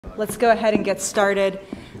Let's go ahead and get started.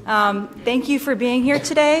 Thank you for being here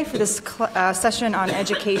today for this session on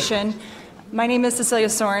education. My name is Cecilia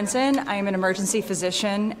Sorensen. I am an emergency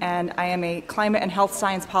physician, and I am a Climate and Health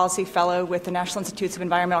Science Policy Fellow with the National Institutes of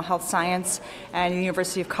Environmental Health Science and the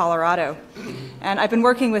University of Colorado. And I've been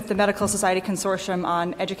working with the Medical Society Consortium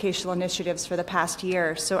on educational initiatives for the past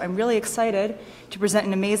year, so I'm really excited to present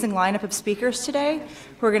an amazing lineup of speakers today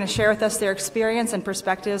who are going to share with us their experience and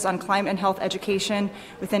perspectives on climate and health education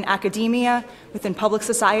within academia, within public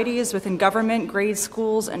societies, within government, grade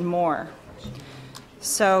schools, and more.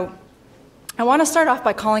 So I want to start off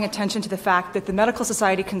by calling attention to the fact that the Medical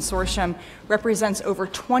Society Consortium represents over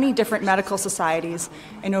 20 different medical societies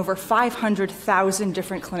and over 500,000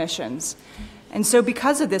 different clinicians. And so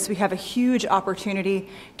because of this, we have a huge opportunity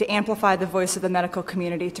to amplify the voice of the medical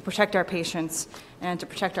community, to protect our patients, and to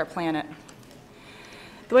protect our planet.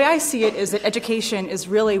 The way I see it is that education is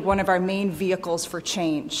really one of our main vehicles for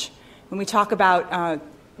change. When we talk about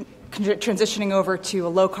transitioning over to a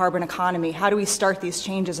low-carbon economy, how do we start these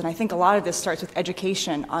changes? And I think a lot of this starts with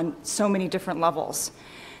education on so many different levels.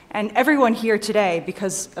 And everyone here today,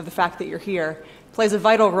 because of the fact that you're here, plays a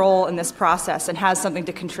vital role in this process and has something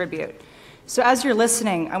to contribute. So as you're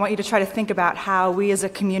listening, I want you to try to think about how we as a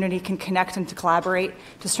community can connect and to collaborate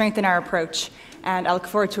to strengthen our approach, and I look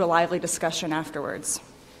forward to a lively discussion afterwards.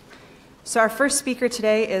 So our first speaker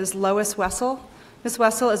today is Lois Wessel. Ms.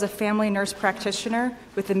 Wessel is a family nurse practitioner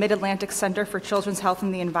with the Mid-Atlantic Center for Children's Health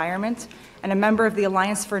and the Environment and a member of the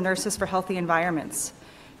Alliance for Nurses for Healthy Environments.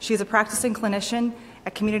 She is a practicing clinician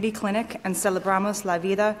at Community Clinic and Celebramos la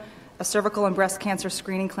Vida, a cervical and breast cancer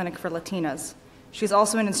screening clinic for Latinas. She's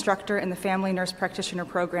also an instructor in the Family Nurse Practitioner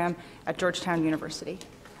Program at Georgetown University.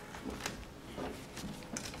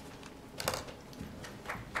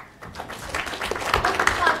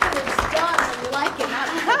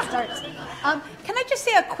 Can I just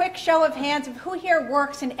say a quick show of hands of who here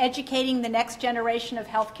works in educating the next generation of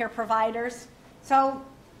healthcare providers? So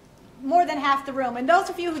more than half the room. And those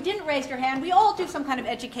of you who didn't raise your hand, we all do some kind of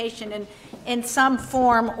education in some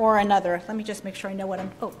form or another. Let me just make sure I know what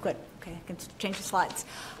I'm, oh, good. Okay, I can change the slides.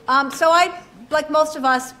 So I, like most of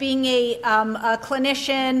us, being a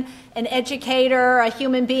clinician, an educator, a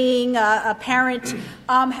human being, a parent,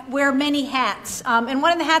 wear many hats. And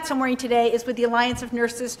one of the hats I'm wearing today is with the Alliance of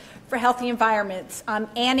Nurses for Healthy Environments.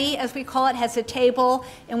 Annie, as we call it, has a table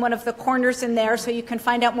in one of the corners in there, so you can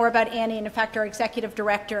find out more about Annie. And in fact, our executive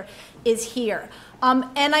director is here.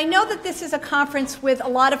 And I know that this is a conference with a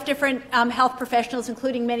lot of different health professionals,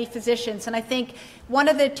 including many physicians. And I think one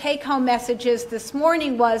of the take-home messages this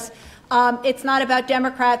morning was it's not about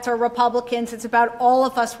Democrats or Republicans. It's about all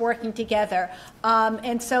of us working together.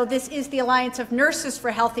 And so this is the Alliance of Nurses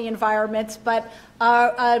for Healthy Environments, but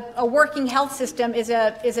a working health system is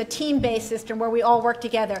a team-based system where we all work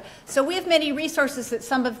together. So we have many resources that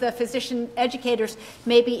some of the physician educators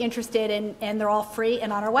may be interested in, and they're all free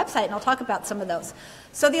and on our website, and I'll talk about some of those.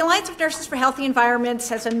 So the Alliance of Nurses for Healthy Environments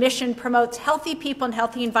has a mission, promotes healthy people and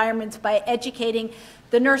healthy environments by educating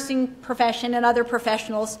the nursing profession and other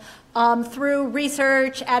professionals through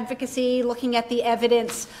research, advocacy, looking at the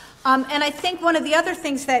evidence. And I think one of the other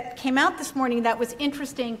things that came out this morning that was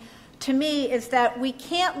interesting to me is that we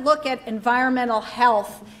can't look at environmental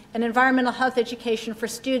health and environmental health education for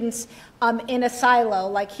students in a silo.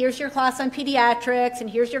 Like, here's your class on pediatrics, and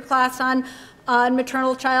here's your class on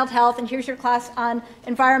maternal child health, and here's your class on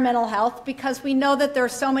environmental health, because we know that there are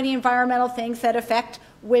so many environmental things that affect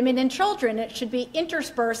women and children. It should be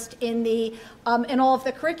interspersed in the in all of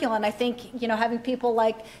the curriculum. I think, you know, having people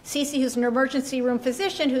like Cece, who's an emergency room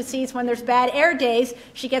physician, who sees when there's bad air days,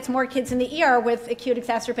 she gets more kids in the ER with acute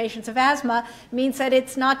exacerbations of asthma, means that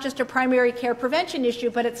it's not just a primary care prevention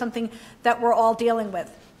issue, but it's something that we're all dealing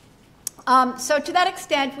with. So to that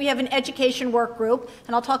extent, we have an education work group,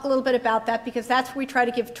 and I'll talk a little bit about that because that's where we try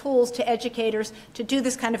to give tools to educators to do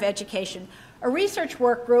this kind of education. A research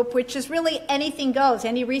work group, which is really anything goes.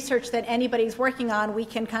 Any research that anybody's working on, we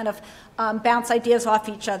can kind of bounce ideas off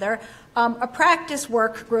each other. A practice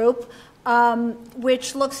work group,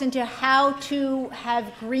 which looks into how to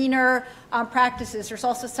have greener practices. There's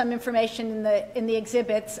also some information in the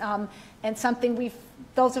exhibits, and something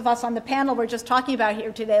those of us on the panel were just talking about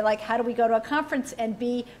here today, like how do we go to a conference and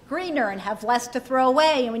be greener and have less to throw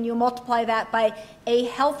away? And when you multiply that by a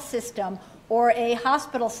health system or a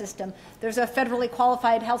hospital system, there's a federally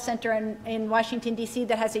qualified health center in Washington, D.C.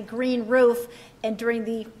 that has a green roof, and during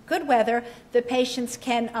the good weather, the patients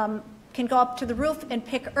can go up to the roof and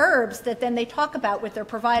pick herbs that then they talk about with their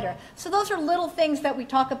provider. So those are little things that we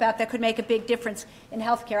talk about that could make a big difference in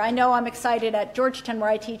healthcare. I know I'm excited at Georgetown, where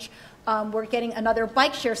I teach we're getting another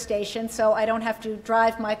bike share station, so I don't have to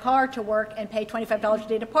drive my car to work and pay $25 a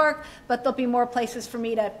day to park, but there'll be more places for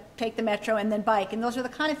me to take the metro and then bike. And those are the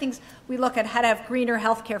kind of things we look at, how to have greener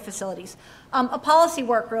healthcare facilities. A policy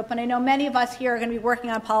work group, and I know many of us here are going to be working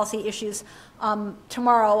on policy issues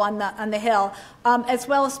tomorrow on the Hill, as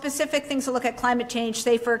well as specific things to look at climate change,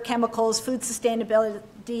 safer chemicals, food sustainability,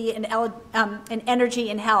 and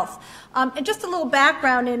energy and health. And just a little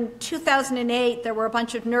background, in 2008, there were a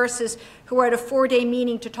bunch of nurses who were at a 4-day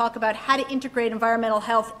meeting to talk about how to integrate environmental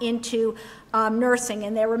health into nursing.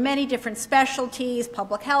 And there were many different specialties: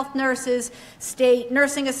 public health nurses, state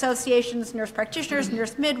nursing associations, nurse practitioners,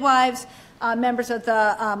 nurse midwives, members of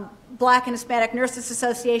the Black and Hispanic Nurses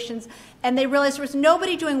Associations, and they realized there was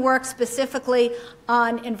nobody doing work specifically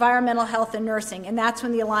on environmental health and nursing, and that's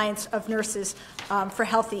when the Alliance of Nurses for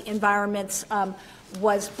Healthy Environments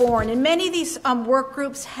was born. And many of these work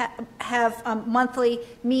groups have monthly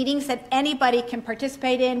meetings that anybody can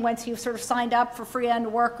participate in. Once you've sort of signed up for free on the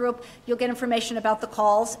work group, you'll get information about the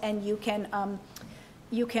calls, and you can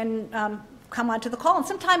come onto the call. And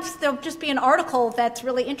sometimes there'll just be an article that's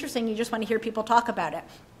really interesting. You just want to hear people talk about it.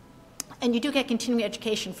 And you do get continuing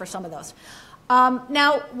education for some of those.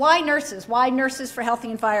 Now, why nurses? Why nurses for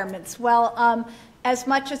healthy environments? Well, as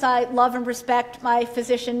much as I love and respect my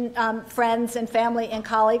physician friends and family and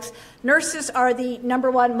colleagues, nurses are the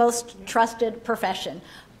 #1 most trusted profession.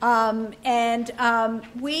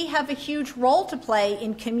 We have a huge role to play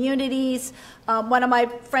in communities. One of my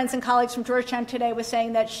friends and colleagues from Georgetown today was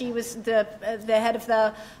saying that she was the head of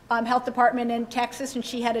the health department in Texas, and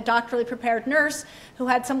she had a doctorally prepared nurse who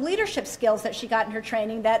had some leadership skills that she got in her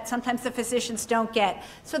training that sometimes the physicians don't get.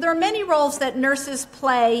 So there are many roles that nurses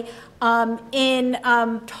play in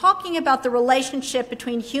talking about the relationship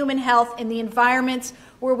between human health and the environments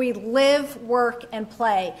where we live, work, and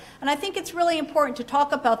play. And I think it's really important to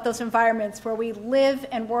talk about those environments where we live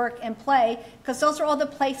and work and play, because those are all the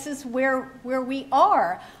places where we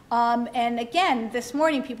are. And again, this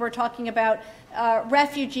morning people were talking about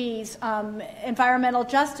refugees, environmental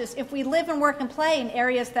justice. If we live and work and play in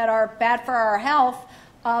areas that are bad for our health,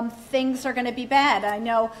 things are going to be bad. I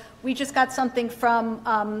know we just got something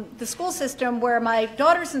from the school system where my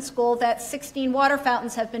daughter's in school that 16 water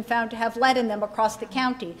fountains have been found to have lead in them across the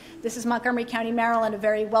county. This is Montgomery County, Maryland, a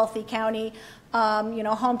very wealthy county,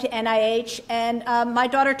 home to NIH. And my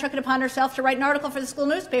daughter took it upon herself to write an article for the school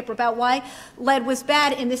newspaper about why lead was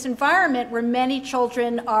bad in this environment where many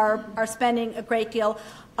children are spending a great deal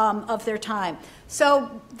of their time.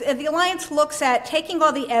 So the Alliance looks at taking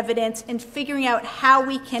all the evidence and figuring out how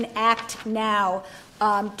we can act now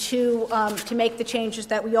to make the changes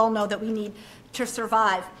that we all know that we need to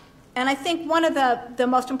survive. And I think one of the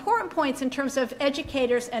most important points in terms of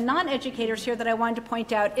educators and non-educators here that I wanted to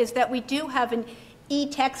point out is that we do have an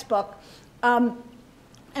e-textbook. And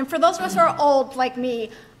for those of us who are old like me,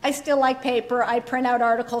 I still like paper. I print out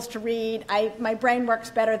articles to read. My brain works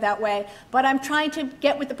better that way. But I'm trying to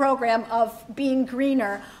get with the program of being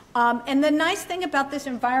greener. And the nice thing about this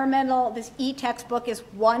e-textbook is,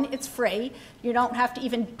 one, it's free. You don't have to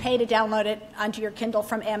even pay to download it onto your Kindle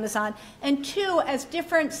from Amazon. And two, as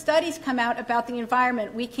different studies come out about the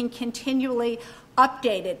environment, we can continually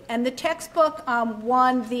update it. And the textbook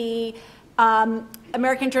won the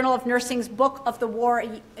American Journal of Nursing's Book of the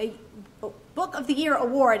Year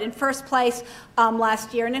award in first place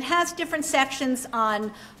last year, and it has different sections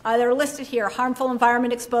on that are listed here: harmful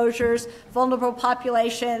environment exposures, vulnerable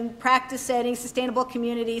population, practice settings, sustainable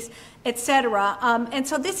communities, etc. And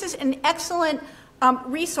so this is an excellent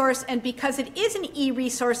resource, and because it is an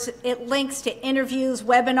e-resource, it links to interviews,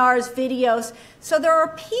 webinars, videos. So there are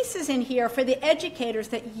pieces in here for the educators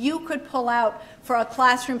that you could pull out for a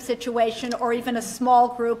classroom situation or even a small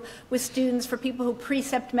group with students, for people who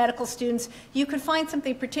precept medical students. You could find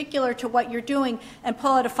something particular to what you're doing and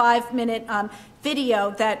pull out a 5-minute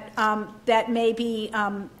video that may be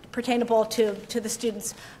pertainable to the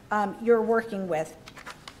students you're working with.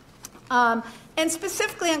 And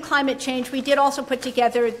specifically on climate change, we did also put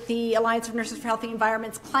together the Alliance of Nurses for Healthy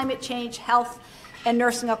Environments Climate Change, Health, and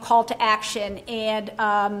Nursing, a Call to Action. And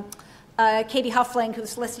Katie Huffling,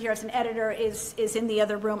 who's listed here as an editor, is in the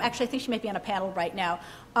other room. Actually, I think she may be on a panel right now.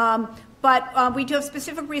 But we do have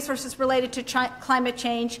specific resources related to climate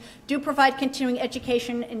change, do provide continuing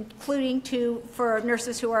education, including for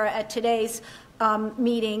nurses who are at today's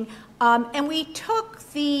meeting. And we took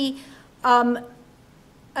the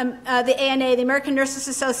ANA, the American Nurses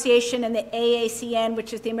Association, and the AACN,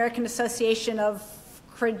 which is the American Association of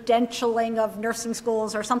credentialing of nursing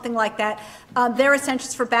schools or something like that. They're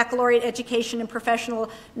essentials for baccalaureate education and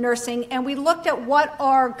professional nursing. And we looked at what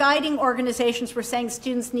our guiding organizations were saying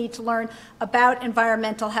students need to learn about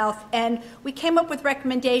environmental health. And we came up with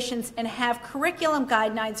recommendations and have curriculum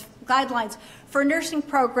guidelines for nursing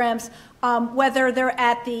programs, whether they're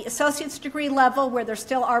at the associate's degree level, where there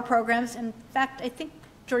still are programs. In fact, I think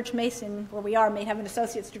George Mason, where we are, may have an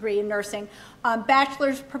associate's degree in nursing,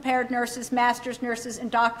 bachelor's prepared nurses, master's nurses, and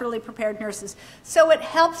doctorally prepared nurses. So it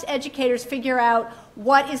helps educators figure out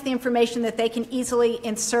what is the information that they can easily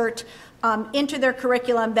insert into their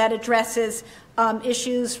curriculum that addresses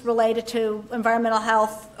issues related to environmental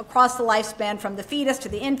health across the lifespan, from the fetus to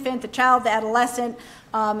the infant, the child, the adolescent,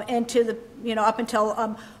 and to the, up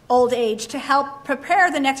until old age, to help prepare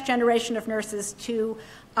the next generation of nurses to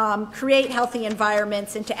create healthy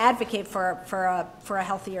environments and to advocate for a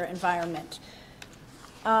healthier environment.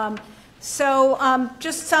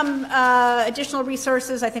 Just some additional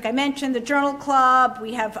resources. I think I mentioned the Journal Club.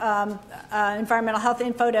 We have environmental health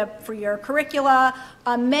info for your curricula.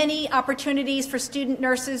 Many opportunities for student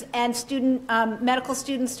nurses and student medical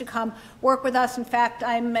students to come work with us. In fact,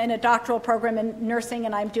 I'm in a doctoral program in nursing,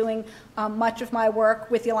 and I'm doing much of my work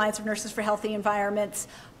with the Alliance of Nurses for Healthy Environments.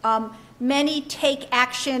 Many take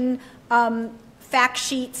action fact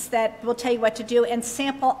sheets that will tell you what to do, and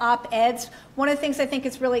sample op-eds. One of the things I think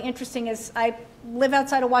is really interesting is I live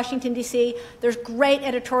outside of Washington, D.C. There's great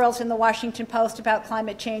editorials in the Washington Post about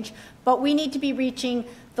climate change, but we need to be reaching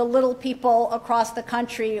the little people across the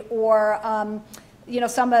country, or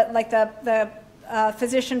some like the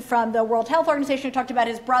physician from the World Health Organization who talked about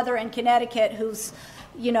his brother in Connecticut who's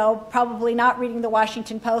probably not reading the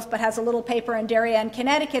Washington Post, but has a little paper in Darien,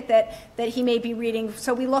 Connecticut that he may be reading.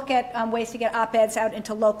 So we look at ways to get op-eds out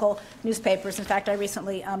into local newspapers. In fact, I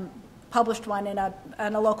recently published one in a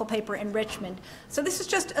local paper in Richmond. So this is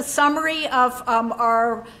just a summary of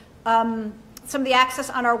our some of the access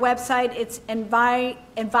on our website. It's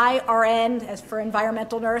EnviRN, as for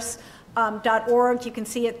environmental nurse, .org. You can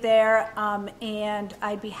see it there, and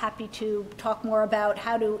I'd be happy to talk more about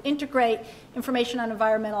how to integrate information on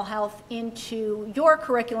environmental health into your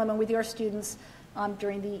curriculum and with your students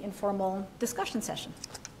during the informal discussion session.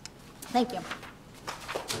 Thank you.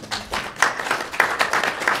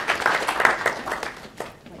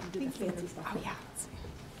 Oh, yeah.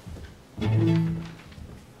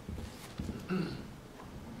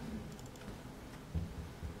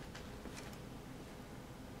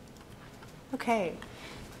 Okay,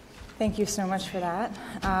 thank you so much for that.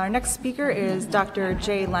 Our next speaker is Dr.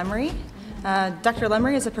 Jay Lemery. Dr.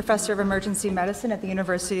 Lemery is a professor of emergency medicine at the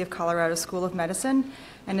University of Colorado School of Medicine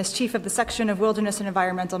and is chief of the section of Wilderness and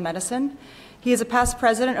Environmental Medicine. He is a past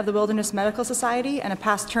president of the Wilderness Medical Society and a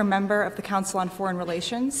past term member of the Council on Foreign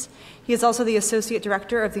Relations. He is also the associate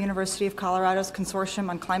director of the University of Colorado's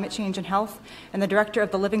Consortium on Climate Change and Health and the director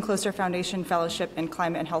of the Living Closer Foundation Fellowship in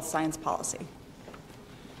Climate and Health Science Policy.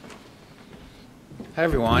 Hi,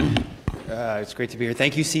 everyone. It's great to be here.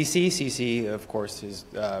 Thank you, CC. CC, of course, is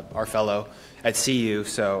our fellow at CU,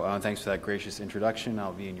 so thanks for that gracious introduction.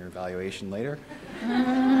 I'll be in your evaluation later.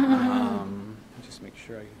 Just make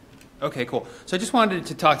sure Okay, cool. So I just wanted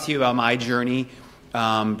to talk to you about my journey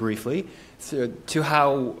briefly to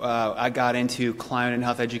how I got into climate and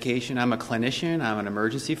health education. I'm a clinician. I'm an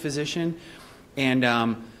emergency physician. And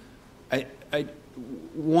I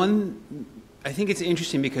think it's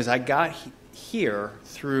interesting because I got here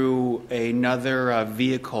through another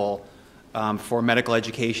vehicle for medical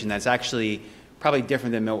education that's actually probably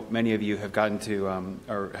different than many of you have gotten to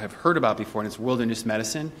or have heard about before, and it's wilderness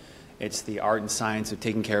medicine. It's the art and science of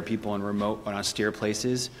taking care of people in remote and austere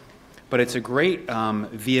places. But it's a great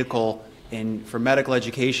vehicle for medical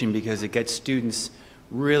education because it gets students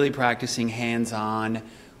really practicing hands-on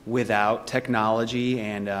without technology,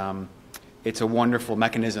 and it's a wonderful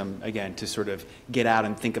mechanism, again, to sort of get out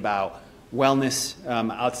and think about wellness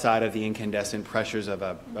outside of the incandescent pressures of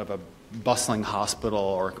a bustling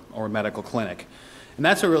hospital or medical clinic. And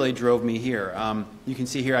that's what really drove me here. You can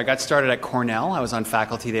see here I got started at Cornell. I was on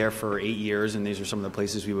faculty there for 8 years, and these are some of the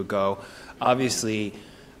places we would go. Obviously,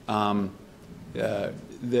 a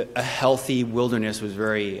healthy wilderness was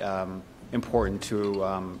very important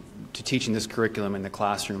to teaching this curriculum in the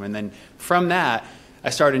classroom. And then from that, I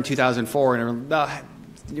started in 2004, and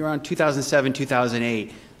around 2007,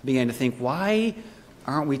 2008, began to think, why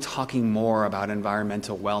aren't we talking more about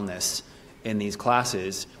environmental wellness in these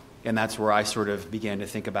classes? And that's where I sort of began to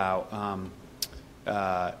think about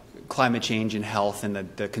climate change and health and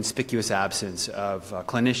the conspicuous absence of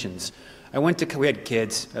clinicians. We had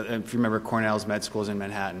kids, if you remember Cornell's med schools in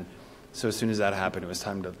Manhattan, So as soon as that happened, it was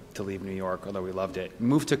time to leave New York, although we loved it.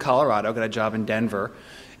 Moved to Colorado, got a job in Denver.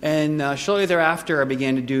 And shortly thereafter, I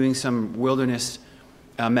began doing some wilderness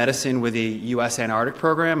medicine with the U.S. Antarctic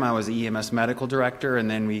program. I was the EMS medical director,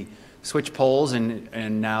 and then we switched poles,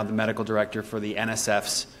 and now the medical director for the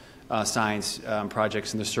NSF's science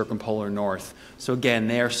projects in the circumpolar north. So again,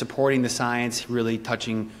 they are supporting the science, really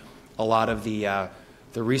touching a lot of the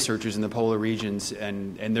researchers in the polar regions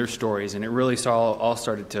and their stories, and it really all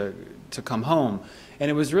started to come home.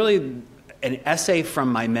 And it was really an essay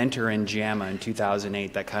from my mentor in JAMA in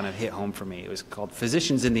 2008 that kind of hit home for me. It was called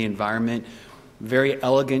Physicians in the Environment. Very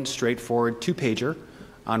elegant, straightforward, two-pager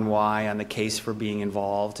on the case for being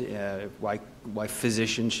involved, why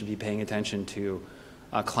physicians should be paying attention to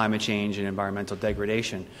climate change and environmental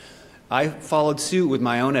degradation. I followed suit with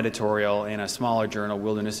my own editorial in a smaller journal,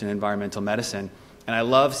 Wilderness and Environmental Medicine. And I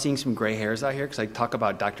love seeing some gray hairs out here because I talk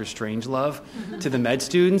about Dr. Strangelove to the med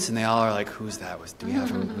students, and they all are like, "Who's that? Do we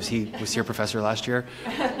have him? Was he your professor last year?"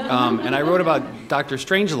 And I wrote about Dr.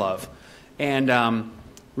 Strangelove, and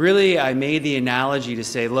really I made the analogy to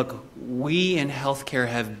say, look, we in healthcare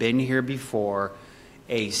have been here before,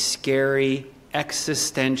 a scary,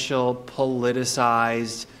 existential,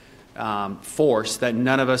 politicized force that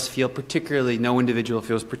none of us feel no individual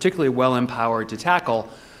feels particularly well empowered to tackle.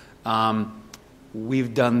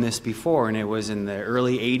 We've done this before, and it was in the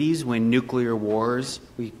early 80s when nuclear wars,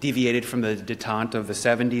 we deviated from the detente of the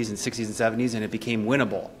 70s and 60s and 70s, and it became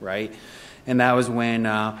winnable, right? And that was when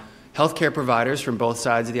healthcare providers from both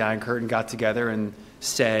sides of the Iron Curtain got together and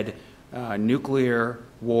said, nuclear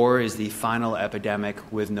war is the final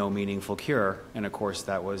epidemic with no meaningful cure. And of course,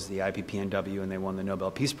 that was the IPPNW, and they won the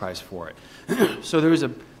Nobel Peace Prize for it. So there's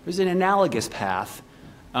an analogous path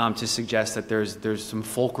to suggest that there's some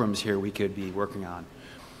fulcrums here we could be working on.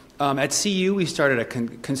 At CU, we started a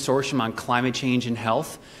consortium on climate change and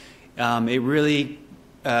health. It really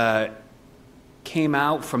came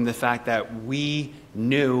out from the fact that we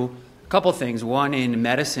knew a couple things. One, in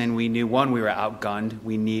medicine, we knew, we were outgunned.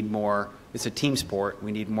 We need more. It's a team sport.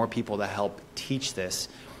 We need more people to help teach this.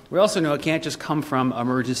 We also know it can't just come from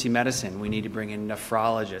emergency medicine. We need to bring in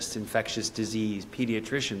nephrologists, infectious disease,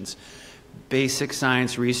 pediatricians, basic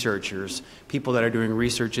science researchers, people that are doing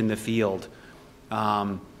research in the field,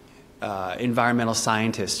 environmental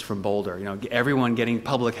scientists from Boulder, everyone getting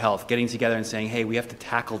public health, getting together and saying, hey, we have to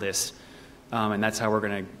tackle this, and that's how we're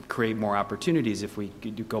going to create more opportunities if we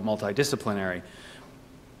go multidisciplinary.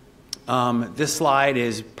 This slide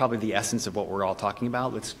is probably the essence of what we're all talking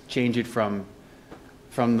about. Let's change it from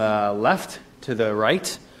the left to the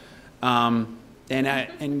right.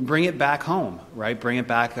 And bring it back home, right? Bring it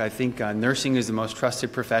back. I think nursing is the most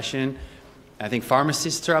trusted profession. I think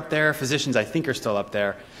pharmacists are up there. Physicians, I think, are still up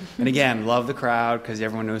there. And again, love the crowd because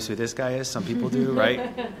everyone knows who this guy is. Some people do,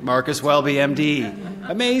 right? Marcus Welby, MD.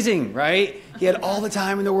 Amazing, right? He had all the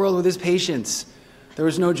time in the world with his patients. There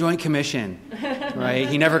was no Joint Commission, right?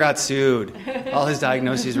 He never got sued. All his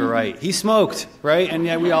diagnoses were right. He smoked, right? And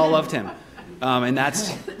yet we all loved him. And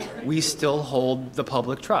we still hold the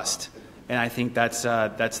public trust. And I think that's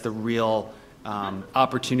the real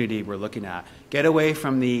opportunity we're looking at. Get away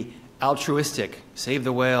from the altruistic, save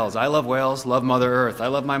the whales. I love whales, love Mother Earth. I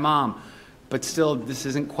love my mom. But still, this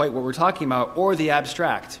isn't quite what we're talking about. Or the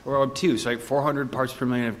abstract, or obtuse, like 400 parts per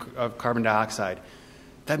million of carbon dioxide.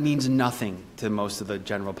 That means nothing to most of the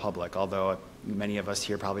general public, although many of us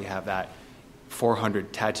here probably have that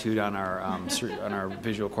 400 tattooed on our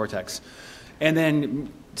visual cortex. And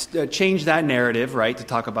then change that narrative, right, to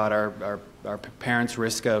talk about our parents'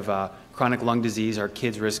 risk of chronic lung disease, our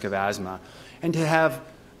kids' risk of asthma, and to have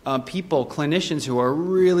clinicians who are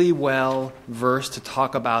really well versed to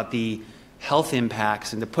talk about the health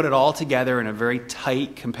impacts and to put it all together in a very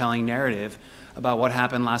tight, compelling narrative about what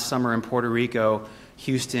happened last summer in Puerto Rico,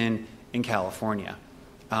 Houston, and California.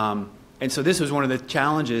 And so this was one of the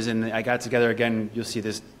challenges, and I got together again, you'll see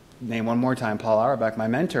this name one more time, Paul Auerbach, my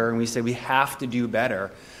mentor, and we said we have to do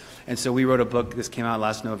better. And so we wrote a book, this came out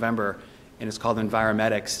last November, and it's called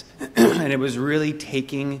Enviromedics, and it was really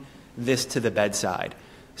taking this to the bedside.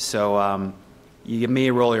 So you may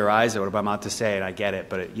roll your eyes at what I'm about to say, and I get it,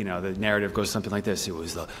 but the narrative goes something like this. It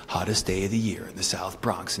was the hottest day of the year in the South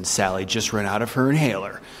Bronx, and Sally just ran out of her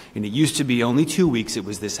inhaler. And it used to be only 2 weeks it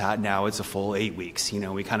was this hot, now it's a full 8 weeks.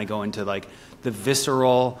 We kind of go into like the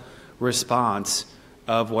visceral response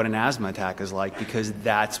of what an asthma attack is like, because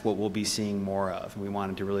that's what we'll be seeing more of. And we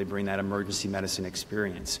wanted to really bring that emergency medicine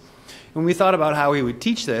experience. When we thought about how we would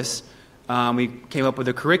teach this, we came up with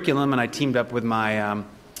a curriculum, and I teamed up with my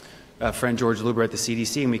friend George Luber at the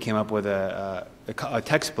CDC, and we came up with a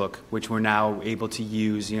textbook, which we're now able to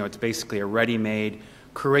use. It's basically a ready-made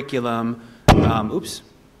curriculum,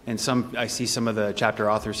 and I see some of the chapter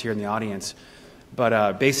authors here in the audience,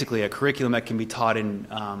 but basically a curriculum that can be taught in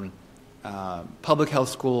public health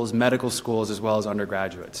schools, medical schools, as well as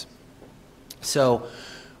undergraduates. So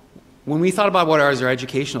when we thought about what our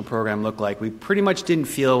educational program looked like, we pretty much didn't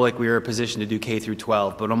feel like we were in a position to do K through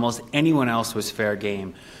 12, but almost anyone else was fair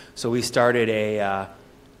game. So we started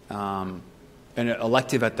an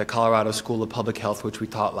elective at the Colorado School of Public Health, which we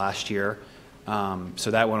taught last year.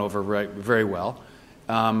 So that went over very well.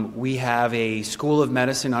 We have a School of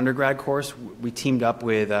Medicine undergrad course. We teamed up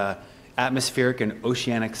with Atmospheric and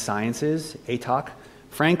Oceanic Sciences, ATOC.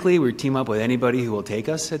 Frankly, we team up with anybody who will take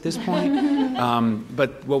us at this point.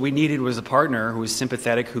 But what we needed was a partner who was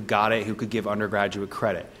sympathetic, who got it, who could give undergraduate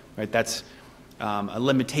credit. Right? That's a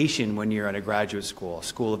limitation when you're at a graduate school,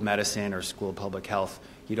 School of Medicine or School of Public Health.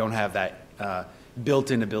 You don't have that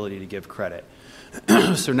built-in ability to give credit.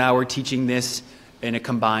 So now we're teaching this in a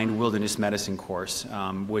combined wilderness medicine course,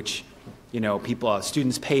 which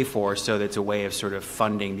students pay for, so that's a way of sort of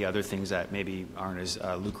funding the other things that maybe aren't as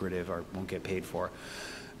lucrative or won't get paid for.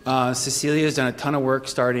 Cecilia has done a ton of work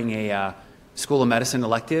starting a School of Medicine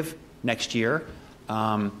elective next year,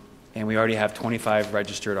 and we already have 25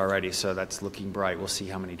 registered already, so that's looking bright. We'll see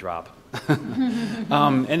how many drop.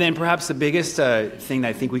 And then perhaps the biggest thing that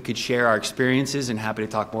I think we could share our experiences, and happy to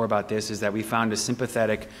talk more about this, is that we found a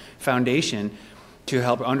sympathetic foundation to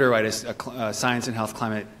help underwrite a science and health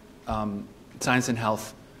climate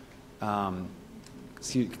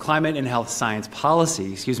science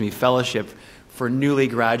policy, fellowship for newly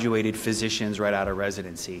graduated physicians right out of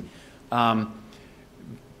residency. By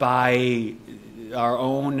our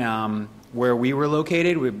own, where we were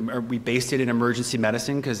located, we based it in emergency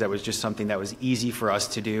medicine because that was just something that was easy for us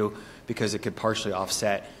to do because it could partially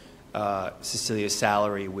offset Cecilia's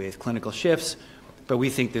salary with clinical shifts. But we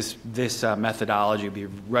think this methodology would be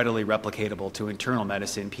readily replicatable to internal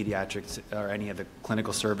medicine, pediatrics, or any of the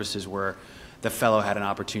clinical services where the fellow had an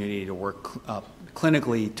opportunity to work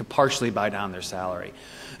clinically to partially buy down their salary.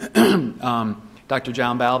 Dr.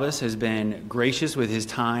 John Balbus has been gracious with his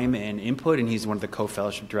time and input, and he's one of the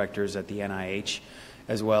co-fellowship directors at the NIH,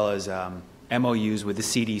 as well as MOUs with the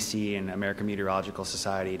CDC and American Meteorological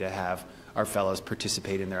Society to have our fellows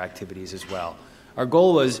participate in their activities as well. Our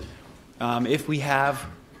goal was, if we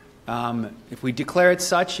declare it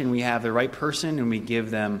such and we have the right person and we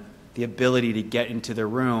give them the ability to get into the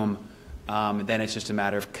room, then it's just a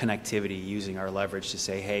matter of connectivity, using our leverage to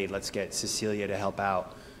say, hey, let's get Cecilia to help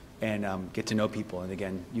out and get to know people. And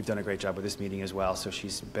again, you've done a great job with this meeting as well, so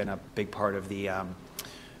she's been a big part of the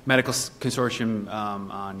Medical Consortium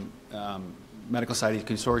on Medical Society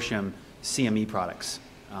Consortium CME products.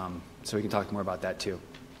 So we can talk more about that too.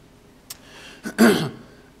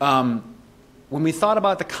 When we thought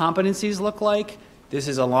about the competencies look like, this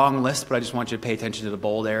is a long list, but I just want you to pay attention to the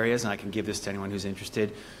bold areas, and I can give this to anyone who's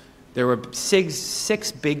interested. There were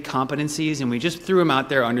six big competencies, and we just threw them out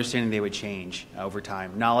there understanding they would change over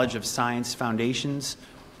time. Knowledge of science foundations,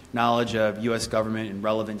 knowledge of U.S. government and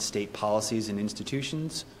relevant state policies and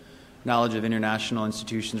institutions, knowledge of international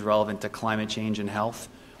institutions relevant to climate change and health,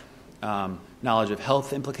 knowledge of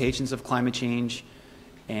health implications of climate change,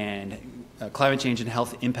 and climate change and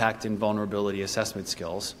health impact and vulnerability assessment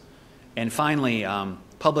skills. And finally,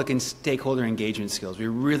 public and stakeholder engagement skills. We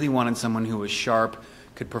really wanted someone who was sharp,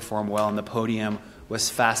 could perform well on the podium, was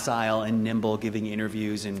facile and nimble giving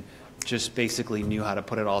interviews, and just basically knew how to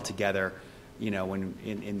put it all together, when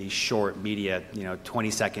in these short media,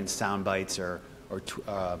 20-second sound bites or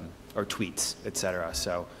tweets, et cetera.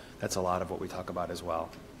 So that's a lot of what we talk about as well.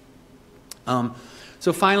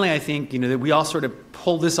 So finally, I think that we all sort of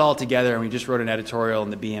pulled this all together, and we just wrote an editorial in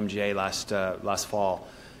the BMJ last fall,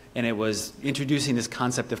 and it was introducing this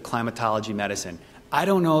concept of climatology medicine. I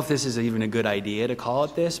don't know if this is even a good idea to call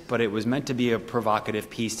it this, but it was meant to be a provocative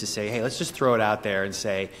piece to say, hey, let's just throw it out there and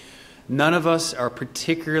say, none of us are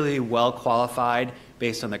particularly well qualified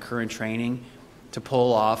based on the current training to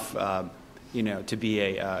pull off, to be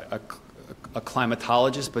a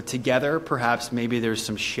climatologist, but together, perhaps maybe there's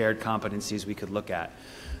some shared competencies we could look at.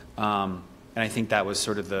 And I think that was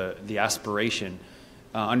sort of the aspiration,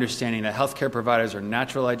 understanding that healthcare providers are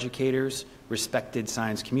natural educators, respected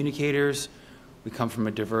science communicators. We come from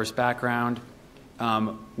a diverse background.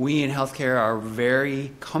 We in healthcare are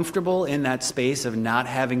very comfortable in that space of not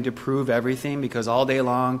having to prove everything, because all day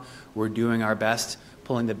long we're doing our best,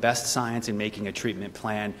 pulling the best science and making a treatment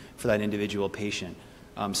plan for that individual patient.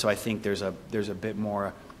 So I think there's a bit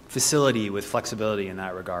more facility with flexibility in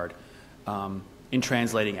that regard, in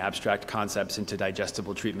translating abstract concepts into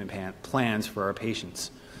digestible treatment plans for our patients.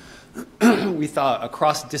 we thought a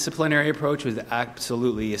cross-disciplinary approach was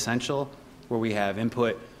absolutely essential, where we have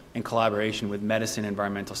input and collaboration with medicine,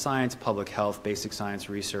 environmental science, public health, basic science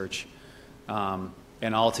research,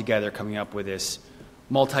 and all together coming up with this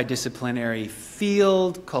multidisciplinary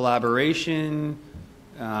field collaboration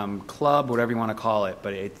club, whatever you want to call it.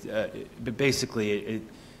 But basically, it's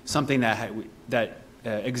something that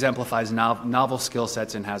exemplifies novel skill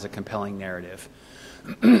sets and has a compelling narrative.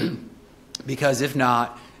 Because if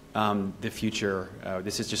not, the future,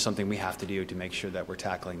 this is just something we have to do to make sure that we're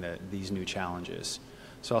tackling these new challenges.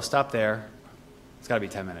 So I'll stop there. It's got to be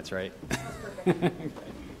 10 minutes, right?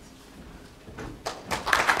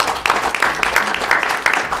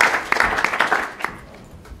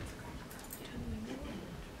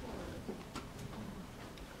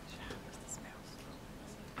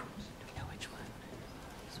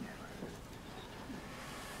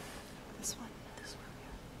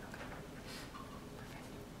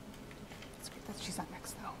 She's not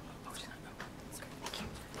next, though. Oh, she's not. That's good. Thank you.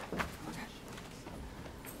 Okay.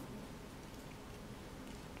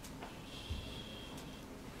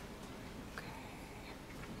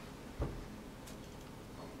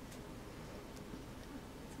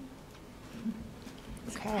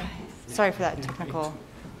 Okay. Sorry for that technical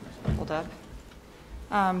hold-up.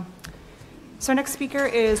 So our next speaker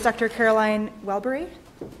is Dr. Caroline Welbury.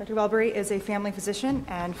 Dr. Welbury is a family physician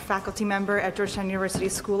and faculty member at Georgetown University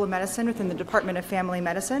School of Medicine within the Department of Family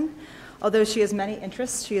Medicine. Although she has many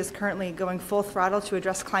interests, she is currently going full throttle to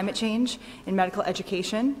address climate change in medical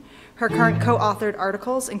education. Her current co-authored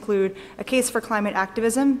articles include A Case for Climate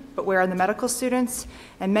Activism, But Where Are the Medical Students?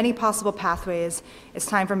 And Many Possible Pathways. It's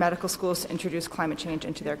time for medical schools to introduce climate change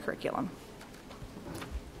into their curriculum.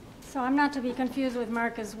 So I'm not to be confused with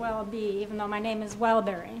Marcus Welby, even though my name is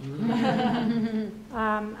Welbury.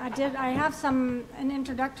 I have some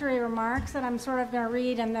introductory remarks that I'm sort of going to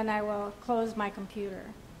read, and then I will close my computer.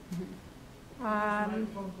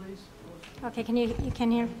 Okay, can you can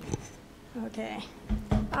hear? Okay.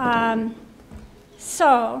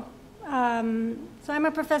 So I'm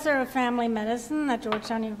a professor of family medicine at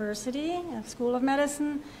Georgetown University School of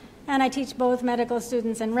Medicine, and I teach both medical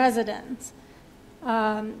students and residents.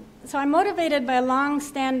 So I'm motivated by a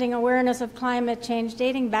long-standing awareness of climate change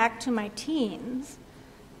dating back to my teens.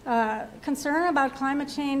 Concern about climate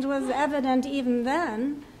change was evident even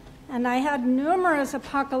then, and I had numerous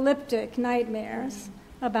apocalyptic nightmares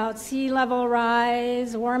about sea level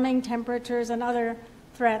rise, warming temperatures, and other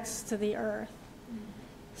threats to the Earth.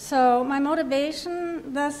 So my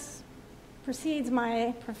motivation thus precedes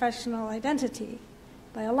my professional identity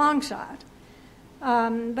by a long shot.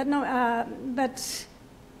 But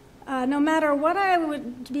no matter what I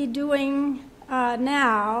would be doing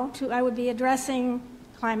now, I would be addressing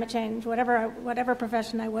climate change, whatever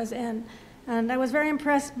profession I was in. And I was very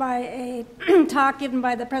impressed by a talk given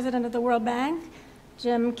by the president of the World Bank,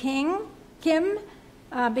 Jim Kim,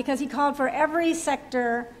 because he called for every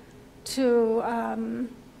sector to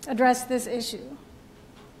address this issue.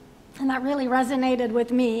 And that really resonated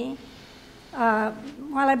with me.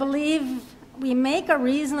 While I believe we make a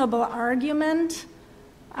reasonable argument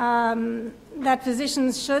that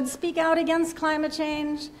physicians should speak out against climate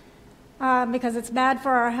change because it's bad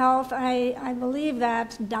for our health, I believe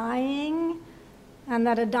that dying and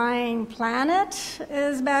that a dying planet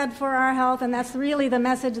is bad for our health, and that's really the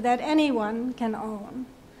message that anyone can own.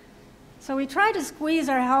 So we try to squeeze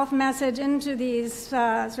our health message into these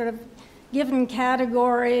sort of given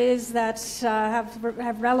categories that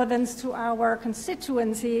have relevance to our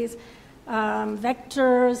constituencies.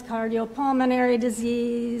 Vectors, cardiopulmonary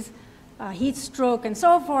disease, heat stroke, and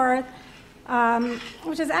so forth,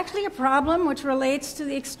 which is actually a problem which relates to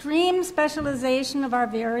the extreme specialization of our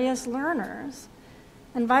various learners.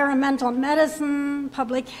 Environmental medicine,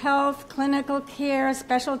 public health, clinical care,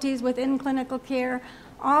 specialties within clinical care,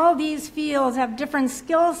 all these fields have different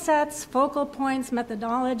skill sets, focal points,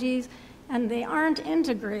 methodologies, and they aren't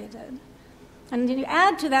integrated. And you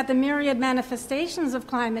add to that the myriad manifestations of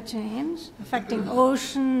climate change affecting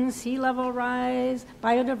oceans, sea level rise,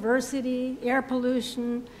 biodiversity, air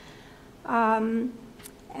pollution.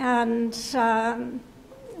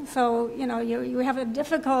 So you have a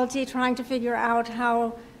difficulty trying to figure out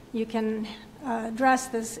how you can address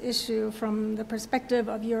this issue from the perspective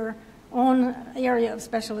of your own area of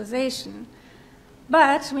specialization.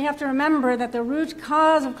 But we have to remember that the root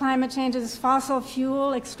cause of climate change is fossil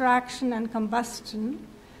fuel extraction and combustion.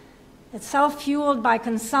 It's self-fueled by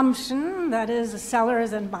consumption, that is, the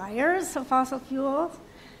sellers and buyers of fossil fuels.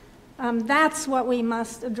 That's what we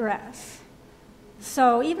must address.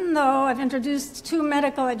 So even though I've introduced two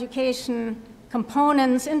medical education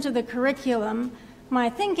components into the curriculum, my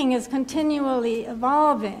thinking is continually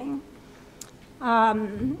evolving.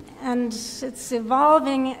 And it's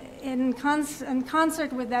evolving in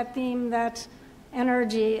concert with that theme that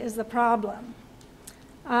energy is the problem.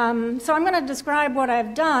 So I'm going to describe what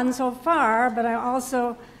I've done so far, but I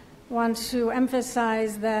also want to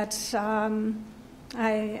emphasize that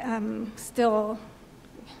I am still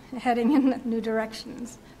heading in new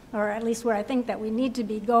directions, or at least where I think that we need to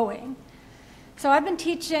be going. So I've been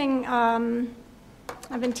teaching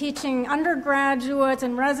undergraduates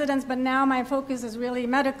and residents, but now my focus is really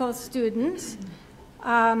medical students.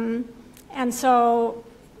 And so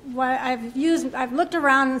what I've looked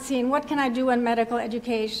around and seen what can I do in medical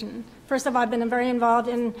education. First of all, I've been very involved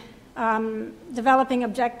in developing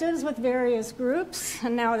objectives with various groups,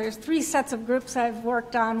 and now there's 3 sets of groups I've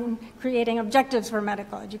worked on creating objectives for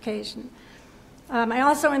medical education. I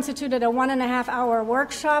also instituted a 1.5-hour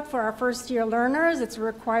workshop for our first-year learners. It's a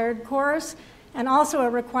required course, and also a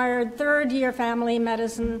required third-year family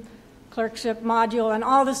medicine clerkship module, and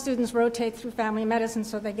all the students rotate through family medicine,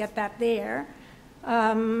 so they get that there.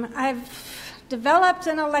 I've developed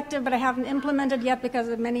an elective, but I haven't implemented yet because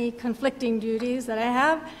of many conflicting duties that I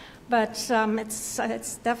have, but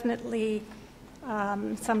it's definitely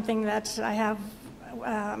something that I have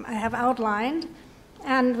outlined.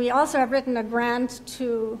 And we also have written a grant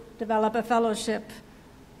to develop a fellowship,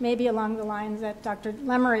 maybe along the lines that Dr.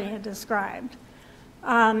 Lemery had described.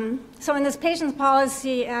 So in this patients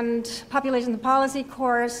policy and population policy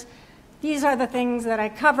course, these are the things that I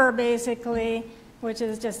cover basically, which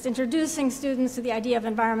is just introducing students to the idea of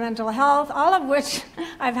environmental health, all of which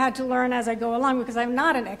I've had to learn as I go along because I'm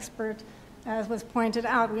not an expert, as was pointed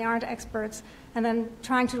out. We aren't experts. And then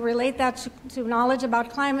trying to relate that to knowledge about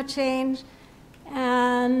climate change.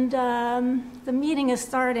 And the meeting is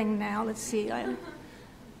starting now. Let's see. I'll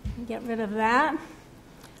get rid of that.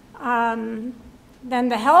 Then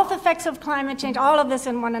the health effects of climate change, all of this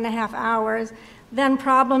in 1.5 hours. Then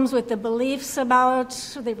problems with the beliefs about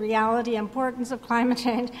the reality, importance of climate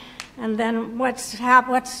change, and then what's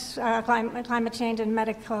climate change in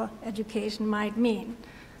medical education might mean.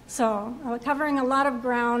 So we're covering a lot of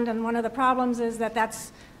ground, and one of the problems is that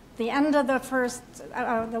that's the end of the first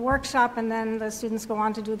the workshop, and then the students go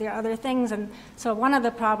on to do their other things. And so one of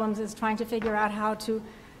the problems is trying to figure out how to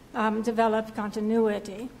develop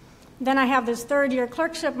continuity. Then I have this third-year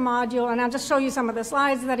clerkship module, and I'll just show you some of the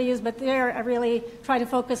slides that I use, but there I really try to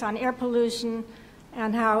focus on air pollution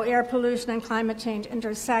and how air pollution and climate change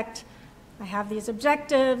intersect. I have these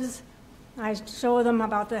objectives. I show them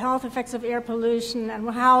about the health effects of air pollution and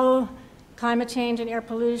how climate change and air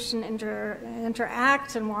pollution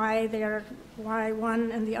interact and why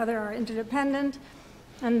one and the other are interdependent,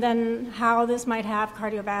 and then how this might have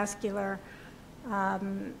cardiovascular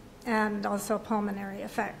and also pulmonary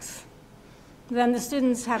effects. Then the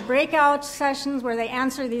students have breakout sessions where they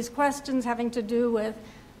answer these questions having to do with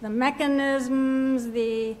the mechanisms,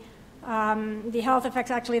 the health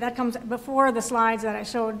effects. Actually, that comes before the slides that I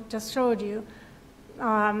just showed you.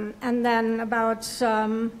 And then about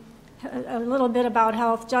a little bit about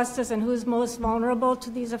health justice and who's most vulnerable to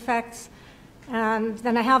these effects. And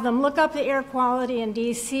then I have them look up the air quality in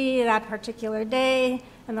DC that particular day.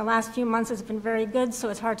 And the last few months has been very good, so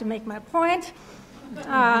it's hard to make my point.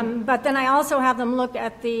 But then I also have them look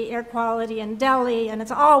at the air quality in Delhi, and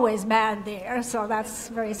it's always bad there, so that's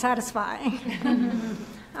very satisfying.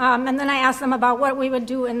 And then I ask them about what we would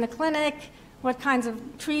do in the clinic, what kinds of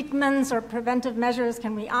treatments or preventive measures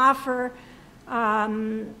can we offer,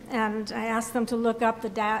 and I ask them to look up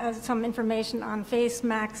some information on face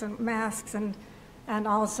masks and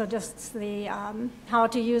also just the how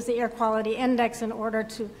to use the air quality index in order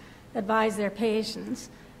to advise their patients.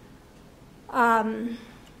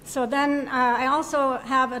 So then I also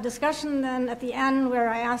have a discussion then at the end where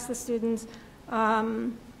I ask the students,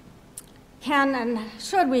 can and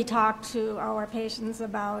should we talk to our patients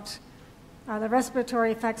about the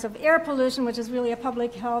respiratory effects of air pollution, which is really a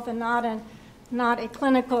public health and not a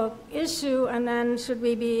clinical issue, and then should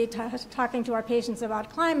we be talking to our patients about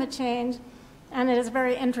climate change? And it is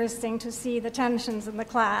very interesting to see the tensions in the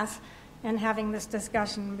class and having this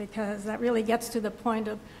discussion, because that really gets to the point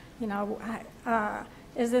of,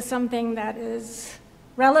 is this something that is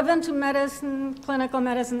relevant to medicine, clinical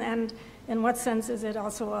medicine, and in what sense is it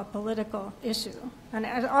also a political issue? And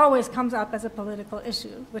it always comes up as a political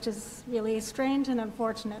issue, which is really strange and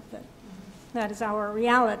unfortunate that that is our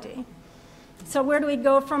reality. So where do we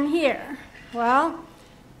go from here? Well,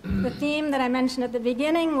 the theme that I mentioned at the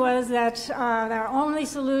beginning was that our only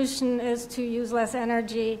solution is to use less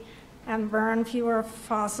energy and burn fewer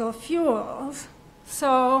fossil fuels.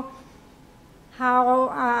 So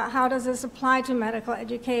how does this apply to medical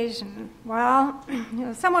education? Well,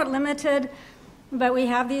 somewhat limited, but we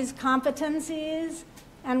have these competencies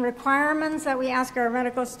and requirements that we ask our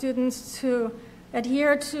medical students to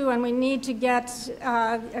adhere to, and we need to get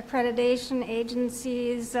accreditation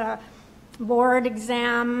agencies, board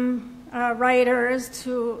exam writers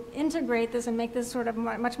to integrate this and make this sort of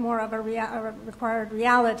much more of a required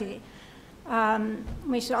reality.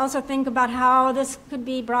 We should also think about how this could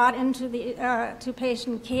be brought into the to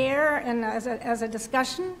patient care and as a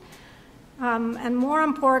discussion. And more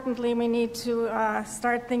importantly, we need to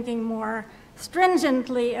start thinking more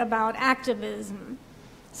stringently about activism.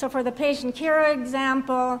 So for the patient care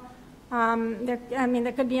example,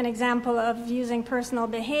 there could be an example of using personal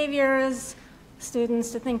behaviors,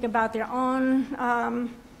 students to think about their own,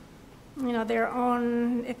 their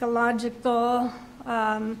own ecological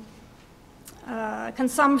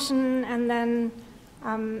consumption, and then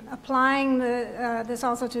applying this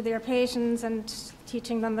also to their patients and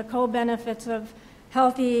teaching them the co-benefits of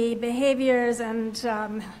healthy behaviors and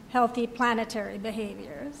healthy planetary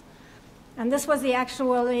behaviors. And this was the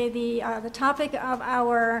topic of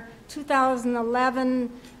our 2011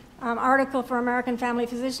 article for American Family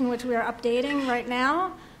Physician, which we are updating right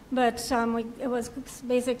now. But it was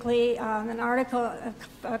basically an article,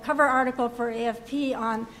 a cover article for AFP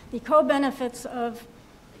on the co-benefits of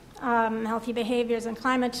healthy behaviors and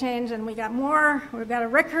climate change, and we've got a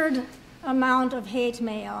record amount of hate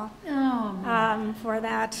mail for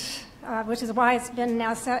that, which is why it's been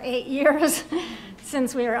now 8 years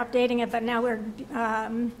since we were updating it, but now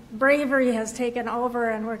bravery has taken over,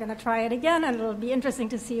 and we're going to try it again, and it'll be interesting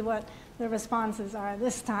to see what the responses are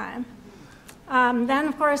this time. Then,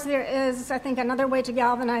 of course, there is, I think, another way to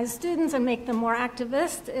galvanize students and make them more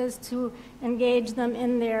activist is to engage them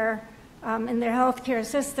in their healthcare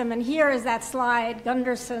system. And here is that slide,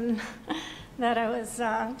 Gunderson, that I was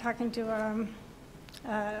talking to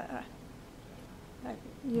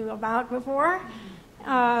you about before,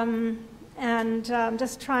 and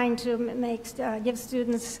just trying to give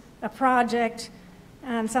students a project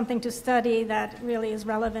and something to study that really is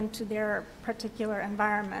relevant to their particular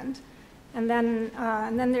environment. And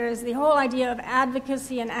then there is the whole idea of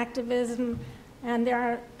advocacy and activism. And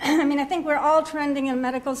I think we're all trending in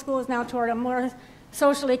medical schools now toward a more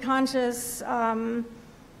socially conscious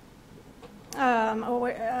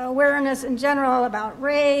awareness in general about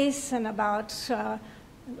race and about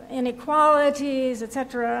inequalities,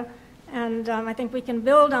 etc. And I think we can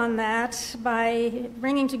build on that by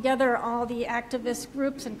bringing together all the activist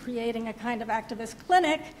groups and creating a kind of activist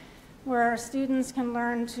clinic where students can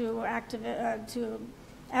learn to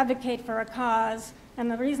advocate for a cause. And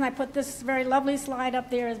the reason I put this very lovely slide up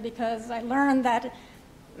there is because I learned that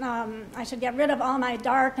I should get rid of all my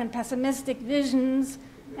dark and pessimistic visions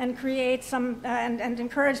and create and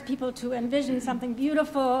encourage people to envision something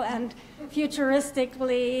beautiful and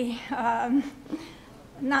futuristically,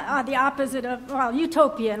 not the opposite of,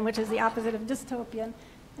 utopian, which is the opposite of dystopian.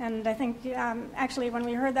 And I think actually when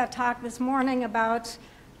we heard that talk this morning about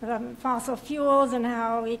fossil fuels and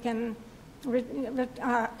how we can reach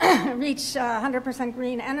 100%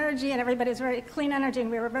 green energy, and everybody's very clean energy, and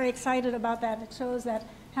we were very excited about that. It shows that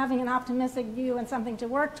having an optimistic view and something to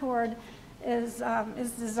work toward is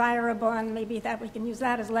desirable, and maybe that we can use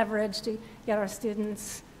that as leverage to get our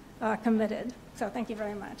students committed. So thank you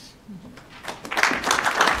very much.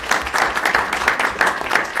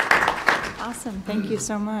 Awesome. Thank you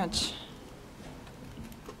so much.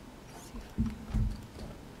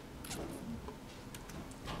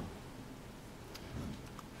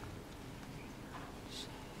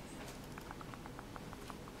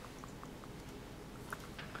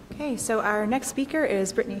 Okay, so our next speaker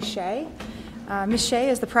is Brittany Shea. Ms. Shea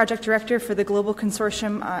is the project director for the Global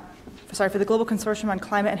Consortium on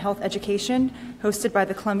Climate and Health Education, hosted by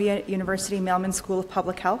the Columbia University Mailman School of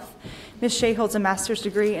Public Health. Ms. Shea holds a master's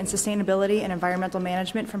degree in sustainability and environmental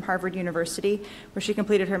management from Harvard University, where she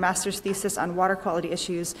completed her master's thesis on water quality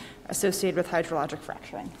issues associated with hydrologic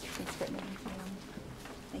fracturing. Thanks, Brittany.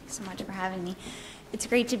 Thanks so much for having me. It's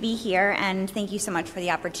great to be here, and thank you so much for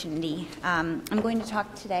the opportunity. I'm going to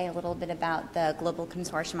talk today a little bit about the Global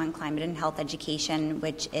Consortium on Climate and Health Education,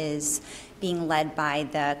 which is being led by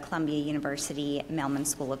the Columbia University Mailman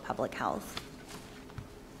School of Public Health.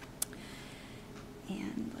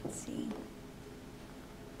 And let's see.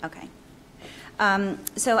 Okay.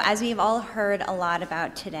 So as we've all heard a lot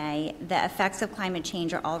about today, the effects of climate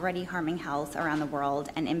change are already harming health around the world,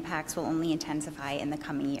 and impacts will only intensify in the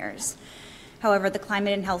coming years. However, the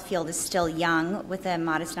climate and health field is still young, with a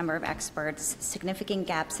modest number of experts, significant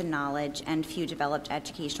gaps in knowledge, and few developed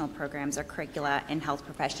educational programs or curricula in health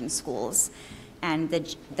profession schools. And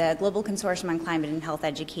the Global Consortium on Climate and Health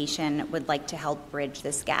Education would like to help bridge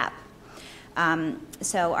this gap.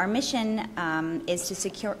 So our mission is to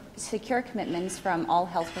secure commitments from all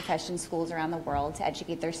health profession schools around the world to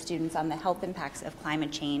educate their students on the health impacts of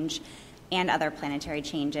climate change and other planetary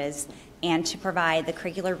changes, and to provide the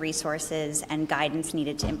curricular resources and guidance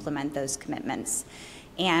needed to implement those commitments.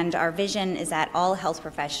 And our vision is that all health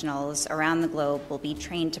professionals around the globe will be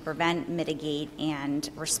trained to prevent, mitigate, and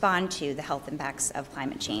respond to the health impacts of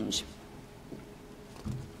climate change.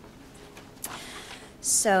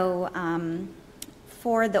 So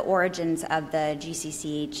for the origins of the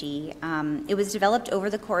GCCHE, it was developed over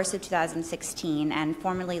the course of 2016 and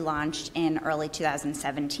formally launched in early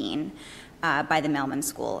 2017 by the Mailman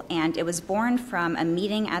School. And it was born from a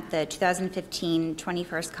meeting at the 2015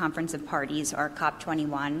 21st Conference of Parties, or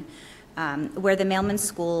COP21, where the Mailman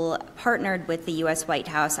School partnered with the U.S. White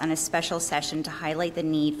House on a special session to highlight the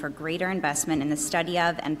need for greater investment in the study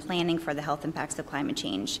of and planning for the health impacts of climate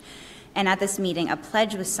change. And at this meeting, a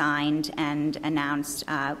pledge was signed and announced.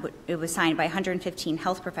 It was signed by 115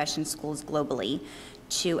 health profession schools globally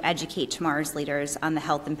to educate tomorrow's leaders on the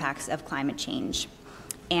health impacts of climate change.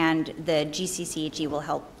 And the GCCHE will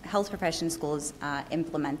help health profession schools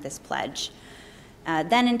implement this pledge.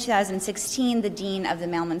 Then in 2016, the dean of the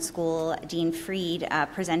Mailman School, Dean Freed,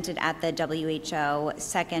 presented at the WHO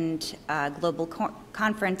second Global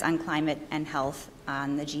Conference on Climate and Health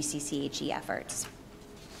on the GCCHE efforts.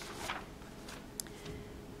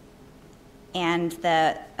 And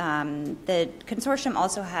the consortium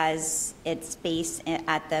also has its base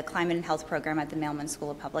at the Climate and Health Program at the Mailman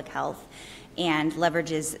School of Public Health, and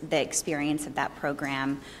leverages the experience of that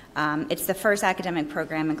program. It's the first academic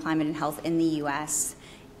program in climate and health in the U.S.,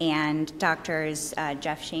 and Doctors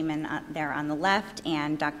Jeff Shaman there on the left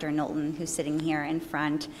and Dr. Knowlton, who's sitting here in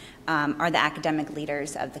front, are the academic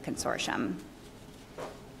leaders of the consortium.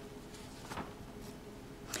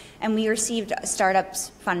 And we received startups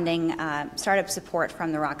funding, startup support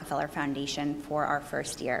from the Rockefeller Foundation for our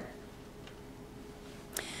first year.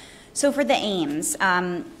 So for the aims,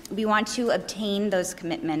 we want to obtain those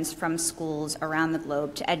commitments from schools around the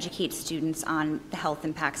globe to educate students on the health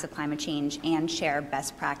impacts of climate change and share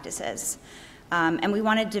best practices. And we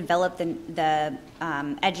want to develop the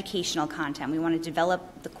educational content. We want to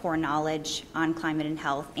develop the core knowledge on climate and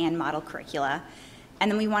health and model curricula. And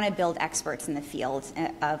then we want to build experts in the field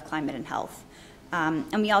of climate and health.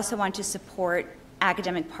 And we also want to support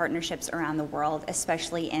academic partnerships around the world,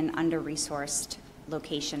 especially in under-resourced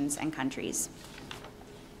locations and countries.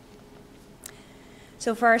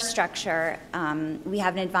 So for our structure, we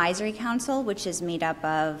have an advisory council, which is made up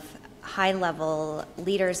of high-level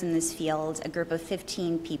leaders in this field, a group of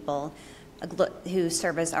 15 people who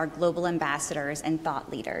serve as our global ambassadors and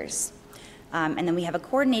thought leaders. And then we have a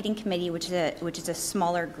coordinating committee, which is a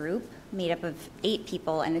smaller group made up of 8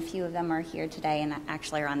 people, and a few of them are here today and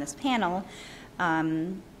actually are on this panel,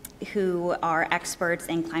 who are experts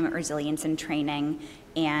in climate resilience and training,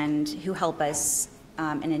 and who help us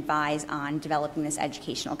and advise on developing this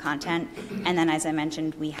educational content. And then, as I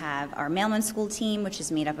mentioned, we have our Mailman School team, which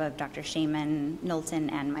is made up of Dr. Shaman, Knowlton,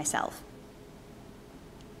 and myself.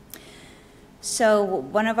 So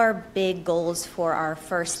one of our big goals for our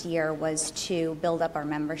first year was to build up our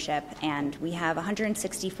membership, and we have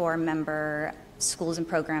 164 member schools and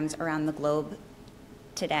programs around the globe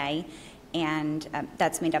today, and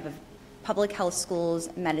that's made up of public health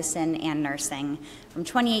schools, medicine, and nursing from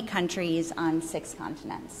 28 countries on 6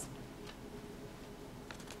 continents.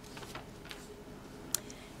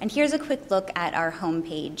 And here's a quick look at our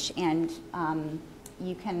homepage, and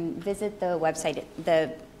you can visit the website.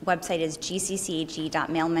 The website is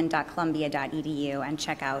gcche.mailman.columbia.edu, and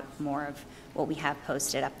check out more of what we have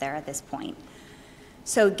posted up there at this point.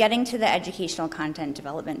 So getting to the educational content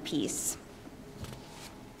development piece.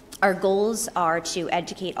 Our goals are to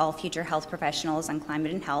educate all future health professionals on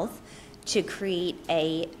climate and health, to create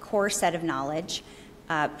a core set of knowledge,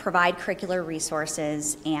 provide curricular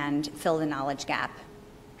resources, and fill the knowledge gap.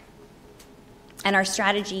 And our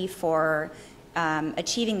strategy for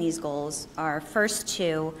achieving these goals, our first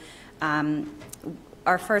goal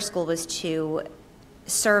was to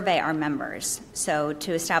survey our members, so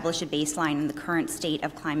to establish a baseline in the current state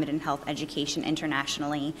of climate and health education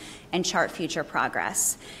internationally and chart future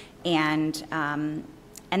progress. And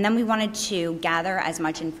then we wanted to gather as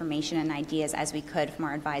much information and ideas as we could from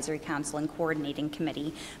our advisory council and coordinating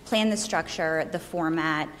committee, plan the structure, the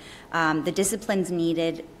format, the disciplines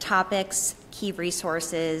needed, topics, key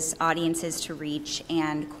resources, audiences to reach,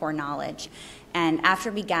 and core knowledge. And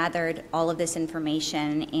after we gathered all of this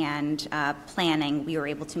information and planning, we were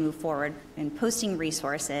able to move forward in posting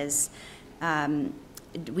resources.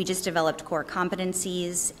 We just developed core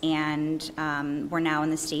competencies, and we're now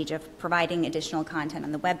in the stage of providing additional content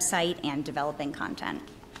on the website and developing content.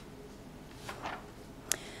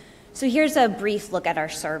 So here's a brief look at our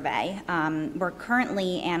survey. We're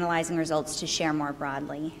currently analyzing results to share more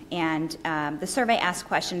broadly. And the survey asks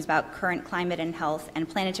questions about current climate and health and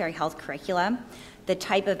planetary health curricula, the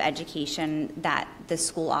type of education that the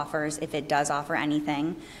school offers, if it does offer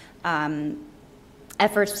anything,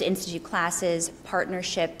 efforts to institute classes,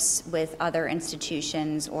 partnerships with other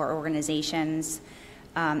institutions or organizations,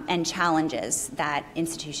 and challenges that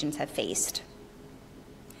institutions have faced.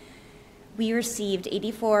 We received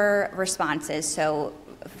 84 responses, so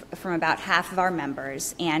from about half of our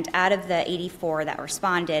members, and out of the 84 that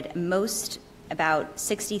responded, most, about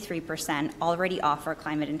 63%, already offer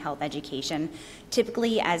climate and health education,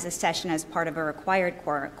 typically as a session as part of a required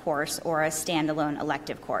course or a standalone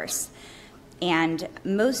elective course. And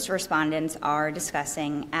most respondents are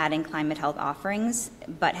discussing adding climate health offerings,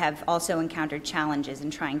 but have also encountered challenges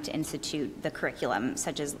in trying to institute the curriculum,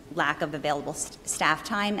 such as lack of available staff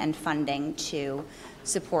time and funding to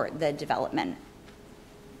support the development.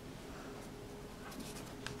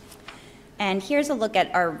 And here's a look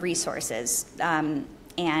at our resources.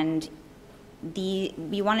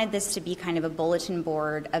 We wanted this to be kind of a bulletin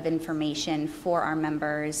board of information for our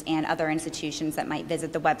members and other institutions that might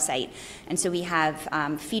visit the website. And so we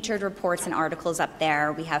have featured reports and articles up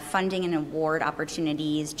there. We have funding and award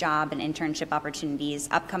opportunities, job and internship opportunities,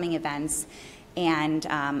 upcoming events, and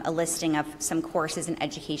a listing of some courses and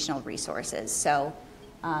educational resources. So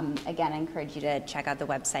again, I encourage you to check out the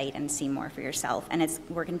website and see more for yourself. And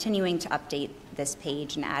we're continuing to update this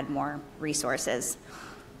page and add more resources.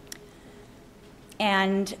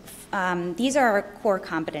 And these are our core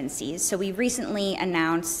competencies. So we recently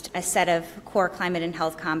announced a set of core climate and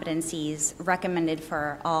health competencies recommended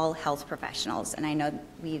for all health professionals. And I know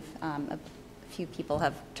a few people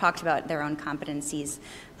have talked about their own competencies,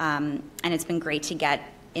 and it's been great to get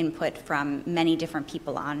input from many different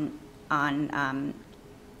people on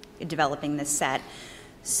developing this set.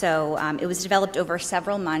 So it was developed over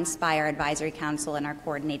several months by our advisory council and our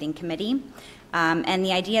coordinating committee. And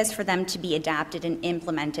the idea is for them to be adapted and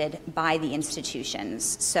implemented by the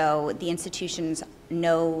institutions. So the institutions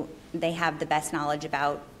know they have the best knowledge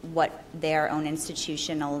about what their own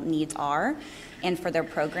institutional needs are and for their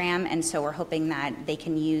program. And so we're hoping that they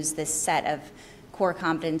can use this set of core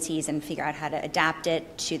competencies and figure out how to adapt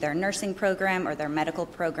it to their nursing program or their medical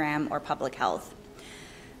program or public health.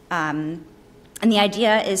 And the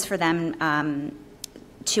idea is for them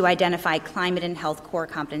to identify climate and health core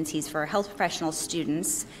competencies for health professional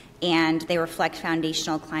students, and they reflect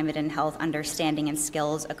foundational climate and health understanding and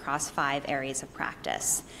skills across 5 areas of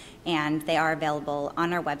practice. And they are available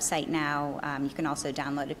on our website now. You can also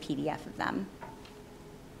download a PDF of them.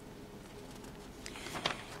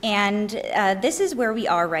 And this is where we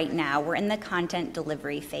are right now. We're in the content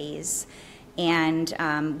delivery phase. And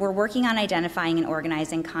we're working on identifying and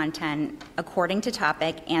organizing content according to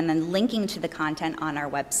topic and then linking to the content on our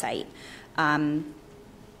website. And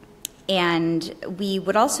we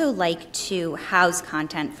would also like to house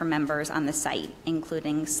content for members on the site,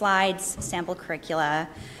 including slides, sample curricula,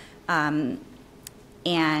 and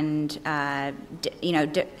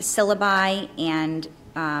syllabi.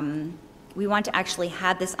 And we want to actually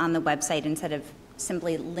have this on the website instead of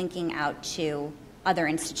simply linking out to other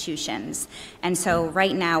institutions. And so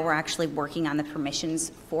right now we're actually working on the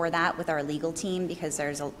permissions for that with our legal team, because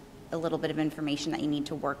there's a little bit of information that you need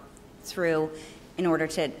to work through in order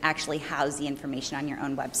to actually house the information on your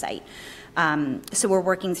own website. So we're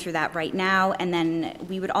working through that right now. And then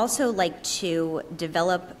we would also like to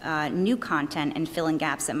develop new content and fill in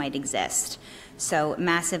gaps that might exist. So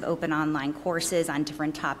massive open online courses on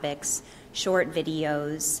different topics, short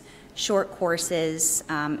videos, short courses,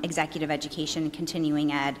 executive education,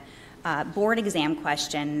 continuing ed, board exam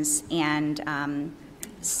questions, and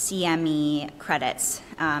CME credits.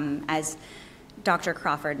 As Dr.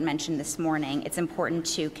 Crawford mentioned this morning, it's important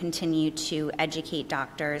to continue to educate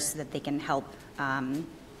doctors so that they can help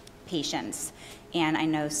patients. And I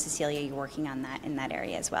know, Cecilia, you're working on that in that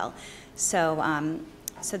area as well. So,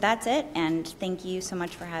 so that's it, and thank you so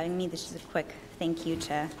much for having me. This is a quick thank you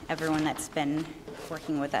to everyone that's been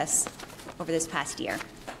working with us over this past year.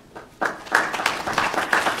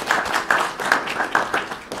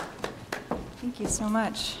 Thank you so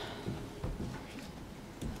much.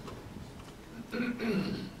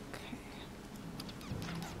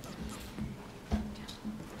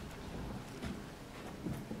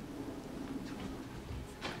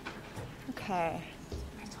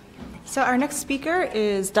 So our next speaker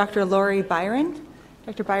is Dr. Lori Byron.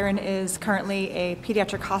 Dr. Byron is currently a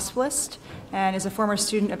pediatric hospitalist and is a former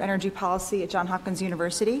student of energy policy at Johns Hopkins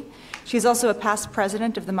University. She's also a past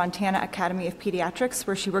president of the Montana Academy of Pediatrics,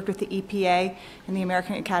 where she worked with the EPA and the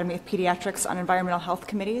American Academy of Pediatrics on environmental health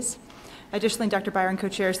committees. Additionally, Dr. Byron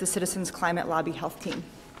co-chairs the Citizens Climate Lobby Health Team.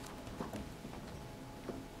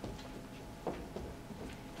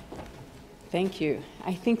 Thank you.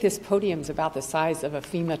 I think this podium's about the size of a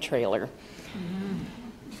FEMA trailer.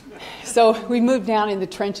 So we moved down in the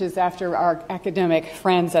trenches after our academic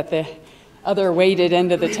friends at the other weighted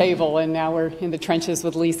end of the table, and now we're in the trenches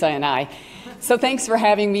with Lisa and I. So thanks for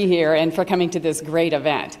having me here and for coming to this great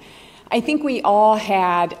event. I think we all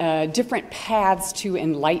had different paths to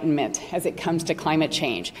enlightenment as it comes to climate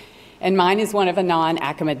change, and mine is one of a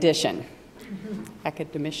non-academician.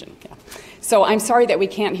 Academician, yeah. So I'm sorry that we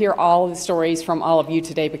can't hear all of the stories from all of you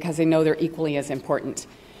today because I know they're equally as important.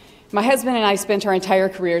 My husband and I spent our entire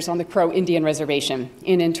careers on the Crow Indian Reservation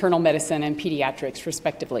in internal medicine and pediatrics,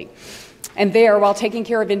 respectively. And there, while taking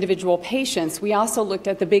care of individual patients, we also looked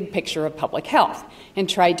at the big picture of public health and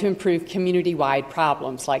tried to improve community-wide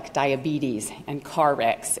problems like diabetes and car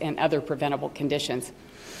wrecks and other preventable conditions.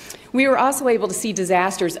 We were also able to see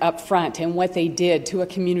disasters up front and what they did to a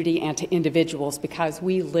community and to individuals because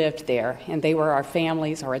we lived there, and they were our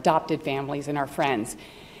families, our adopted families, and our friends.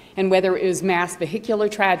 And whether it was mass vehicular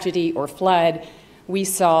tragedy or flood, we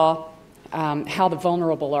saw how the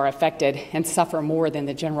vulnerable are affected and suffer more than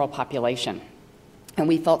the general population. And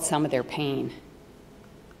we felt some of their pain.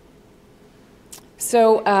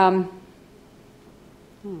 So,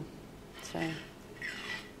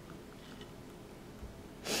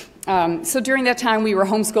 so during that time, we were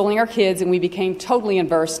homeschooling our kids, and we became totally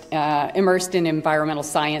immersed in environmental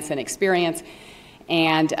science and experience.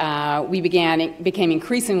 And we became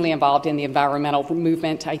increasingly involved in the environmental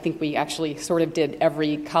movement. I think we actually sort of did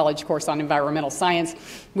every college course on environmental science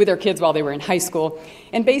with our kids while they were in high school.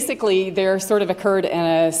 And basically, there sort of occurred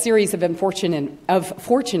a series of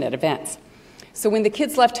fortunate events. So when the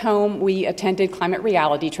kids left home, we attended climate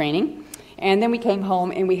reality training. And then we came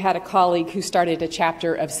home, and we had a colleague who started a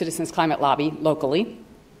chapter of Citizens Climate Lobby locally,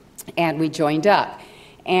 and we joined up.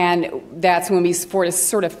 And that's when we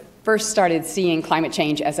sort of first started seeing climate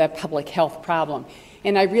change as a public health problem.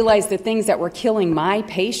 And I realized the things that were killing my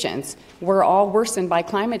patients were all worsened by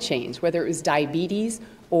climate change, whether it was diabetes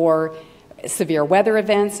or severe weather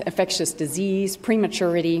events, infectious disease,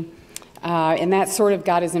 prematurity, and that sort of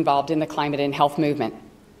got us involved in the climate and health movement.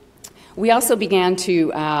 We also began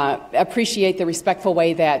to appreciate the respectful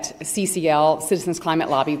way that CCL, Citizens Climate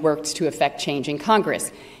Lobby, worked to affect change in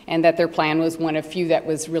Congress, and that their plan was one of few that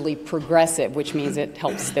was really progressive, which means it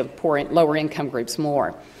helps the poor and lower income groups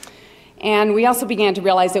more. And we also began to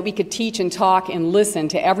realize that we could teach and talk and listen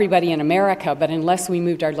to everybody in America, but unless we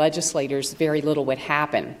moved our legislators, very little would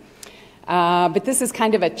happen. But this is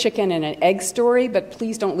kind of a chicken and an egg story, but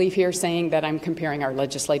please don't leave here saying that I'm comparing our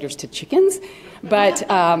legislators to chickens. But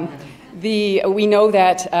we know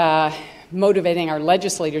that motivating our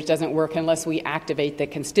legislators doesn't work unless we activate the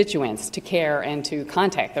constituents to care and to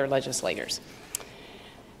contact their legislators.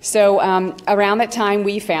 So around that time,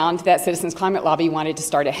 we found that Citizens Climate Lobby wanted to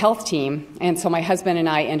start a health team, and so my husband and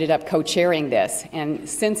I ended up co-chairing this. And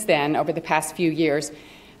since then, over the past few years,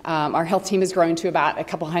 our health team has grown to about a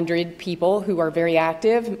couple hundred people who are very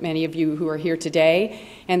active, many of you who are here today,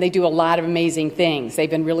 and they do a lot of amazing things. They've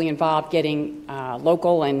been really involved getting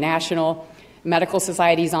local and national medical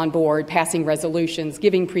societies on board, passing resolutions,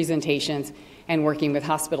 giving presentations, and working with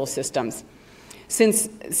hospital systems. Since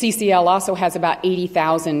CCL also has about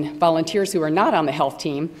 80,000 volunteers who are not on the health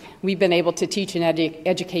team, we've been able to teach and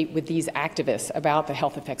educate with these activists about the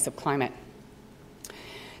health effects of climate.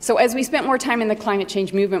 So as we spent more time in the climate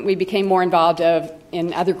change movement, we became more involved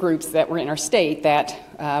in other groups that were in our state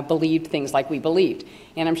that believed things like we believed.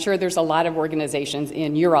 And I'm sure there's a lot of organizations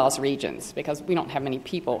in your all's regions, because we don't have many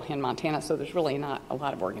people in Montana, so there's really not a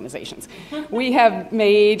lot of organizations. We have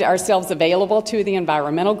made ourselves available to the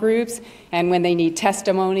environmental groups, and when they need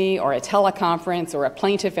testimony or a teleconference or a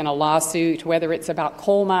plaintiff in a lawsuit, whether it's about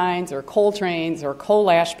coal mines or coal trains or coal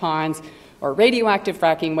ash ponds, or radioactive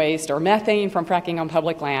fracking waste, or methane from fracking on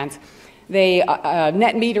public lands. They,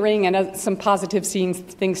 net metering and some positive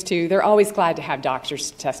things too, they're always glad to have doctors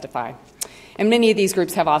testify. And many of these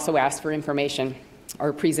groups have also asked for information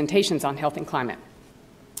or presentations on health and climate.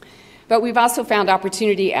 But we've also found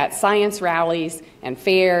opportunity at science rallies and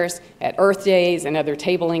fairs, at Earth Days and other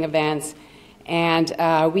tabling events. And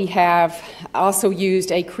we have also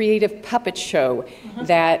used a creative puppet show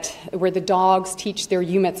where the dogs teach their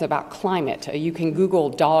humans about climate. You can Google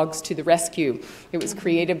Dogs to the Rescue. It was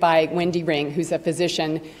created by Wendy Ring, who's a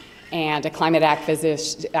physician and a climate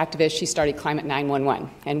activist. She started Climate 911.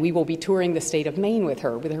 And we will be touring the state of Maine with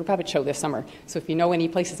her puppet show this summer. So if you know any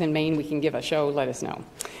places in Maine we can give a show, let us know.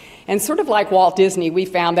 And sort of like Walt Disney, we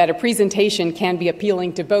found that a presentation can be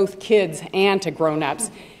appealing to both kids and to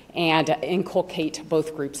grown-ups and inculcate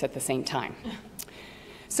both groups at the same time.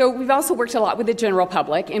 So we've also worked a lot with the general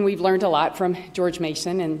public, and we've learned a lot from George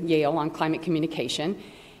Mason and Yale on climate communication.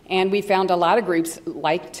 And we found a lot of groups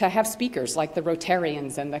like to have speakers, like the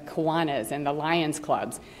Rotarians and the Kiwanis and the Lions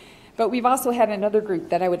Clubs. But we've also had another group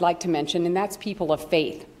that I would like to mention, and that's people of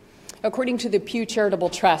faith. According to the Pew Charitable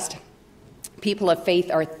Trust, people of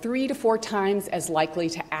faith are 3 to 4 times as likely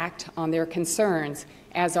to act on their concerns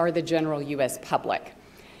as are the general U.S. public.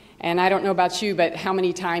 And I don't know about you, but how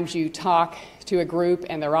many times you talk to a group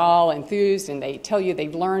and they're all enthused and they tell you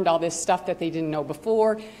they've learned all this stuff that they didn't know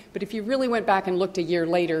before. But if you really went back and looked a year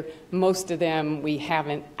later, most of them we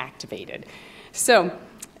haven't activated. So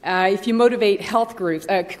if you motivate health groups,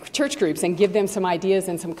 church groups, and give them some ideas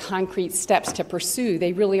and some concrete steps to pursue,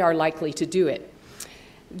 they really are likely to do it.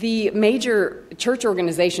 The major church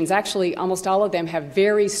organizations, actually almost all of them, have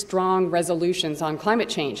very strong resolutions on climate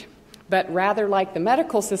change. But rather like the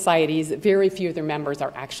medical societies, very few of their members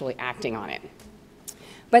are actually acting on it.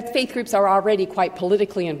 But faith groups are already quite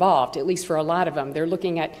politically involved, at least for a lot of them. They're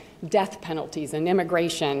looking at death penalties and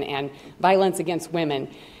immigration and violence against women.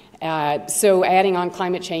 So adding on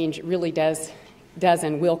climate change really does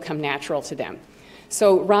and will come natural to them.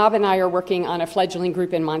 So Rob and I are working on a fledgling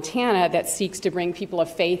group in Montana that seeks to bring people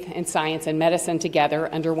of faith and science and medicine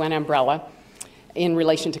together under one umbrella in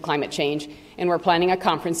relation to climate change. And we're planning a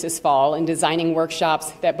conference this fall and designing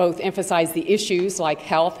workshops that both emphasize the issues like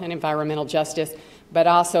health and environmental justice, but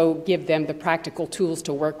also give them the practical tools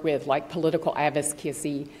to work with, like political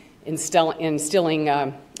advocacy, installing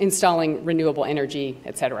renewable energy,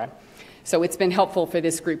 et cetera. So it's been helpful for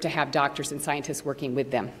this group to have doctors and scientists working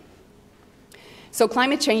with them. So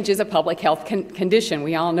climate change is a public health condition.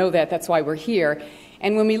 We all know that. That's why we're here.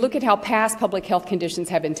 And when we look at how past public health conditions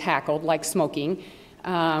have been tackled, like smoking,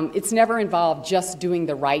 it's never involved just doing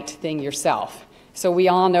the right thing yourself. So we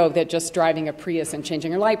all know that just driving a Prius and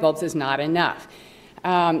changing your light bulbs is not enough.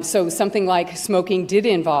 So something like smoking did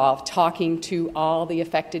involve talking to all the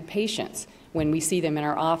affected patients when we see them in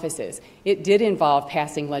our offices. It did involve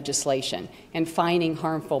passing legislation and fining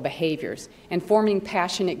harmful behaviors and forming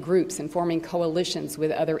passionate groups and forming coalitions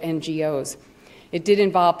with other NGOs. It did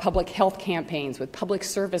involve public health campaigns with public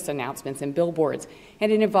service announcements and billboards,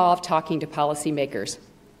 and it involved talking to policymakers.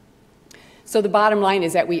 So the bottom line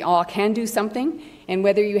is that we all can do something, and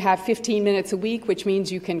whether you have 15 minutes a week, which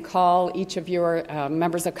means you can call each of your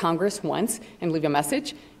members of Congress once and leave a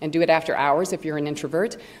message, and do it after hours if you're an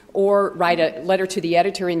introvert, or write a letter to the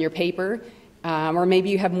editor in your paper, or maybe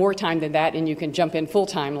you have more time than that and you can jump in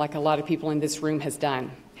full-time like a lot of people in this room have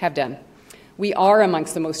done. We are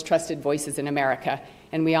amongst the most trusted voices in America,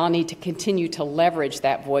 and we all need to continue to leverage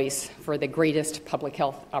that voice for the greatest public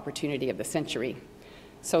health opportunity of the century.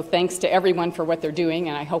 So thanks to everyone for what they're doing,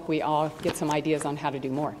 and I hope we all get some ideas on how to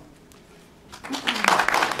do more.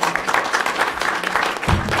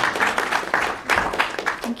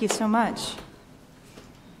 Thank you so much.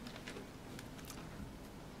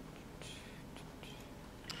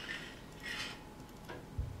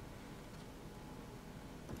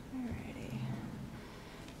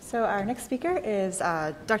 So our next speaker is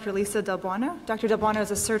Dr. Lisa Del Buono. Dr. Del Buono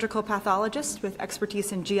is a surgical pathologist with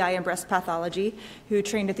expertise in GI and breast pathology who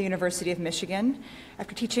trained at the University of Michigan.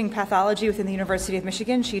 After teaching pathology within the University of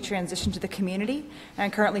Michigan, she transitioned to the community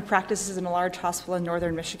and currently practices in a large hospital in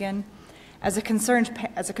northern Michigan. As a concerned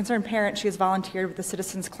parent, she has volunteered with the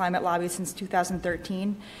Citizens Climate Lobby since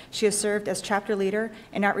 2013. She has served as chapter leader,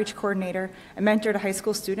 an outreach coordinator, a mentor to high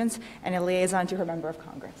school students, and a liaison to her member of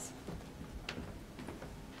Congress.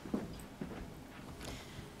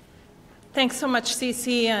 Thanks so much,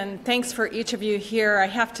 Cece, and thanks for each of you here. I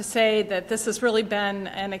have to say that this has really been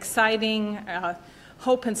an exciting,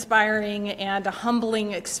 hope-inspiring, and a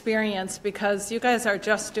humbling experience because you guys are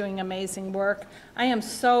just doing amazing work. I am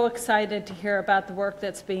so excited to hear about the work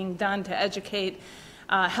that's being done to educate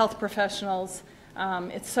health professionals.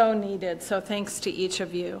 It's so needed, so thanks to each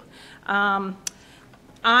of you.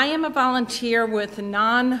 I am a volunteer with the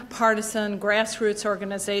nonpartisan grassroots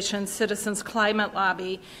organization Citizens Climate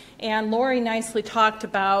Lobby, and Lori nicely talked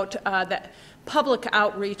about public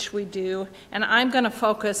outreach we do, and I'm going to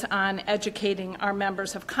focus on educating our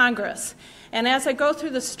members of Congress. And as I go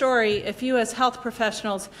through the story, if you as health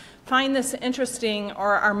professionals find this interesting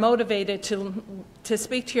or are motivated to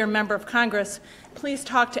speak to your member of Congress, please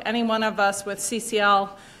talk to any one of us with CCL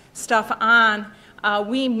stuff on.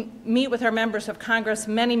 We meet with our members of Congress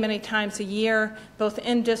many, many times a year, both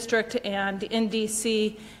in district and in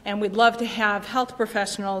D.C., and we'd love to have health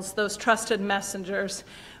professionals, those trusted messengers,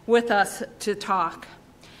 with us to talk.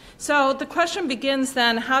 So the question begins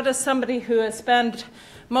then, how does somebody who has spent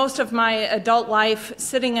most of my adult life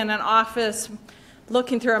sitting in an office,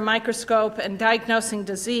 looking through a microscope and diagnosing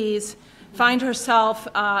disease, find herself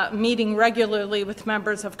meeting regularly with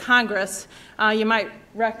members of Congress? You might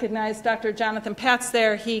recognize Dr. Jonathan Patz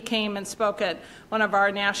there. He came and spoke at one of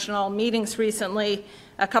our national meetings recently,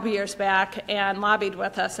 a couple years back, and lobbied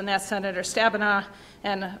with us, and that's Senator Stabenow,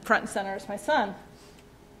 and front and center is my son.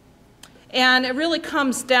 And it really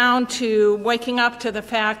comes down to waking up to the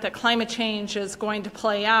fact that climate change is going to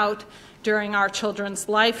play out during our children's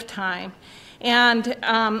lifetime. And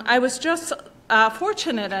I was just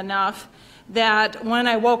fortunate enough that when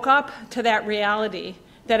I woke up to that reality,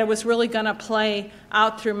 that it was really going to play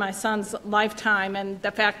out through my son's lifetime, and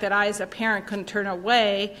the fact that I as a parent couldn't turn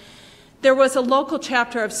away, there was a local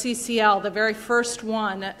chapter of CCL, the very first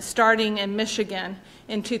one, starting in Michigan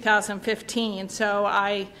in 2015. So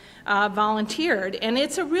I volunteered, and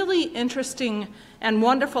it's a really interesting and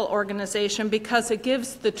wonderful organization because it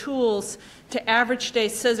gives the tools to average day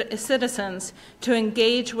citizens to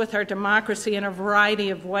engage with our democracy in a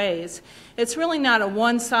variety of ways. It's really not a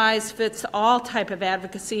one-size-fits-all type of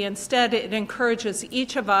advocacy. Instead, it encourages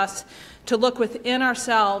each of us to look within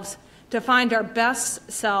ourselves, to find our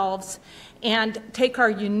best selves, and take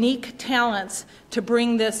our unique talents to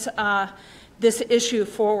bring this issue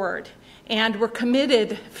forward. And we're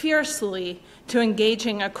committed fiercely to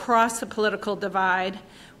engaging across the political divide.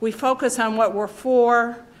 We focus on what we're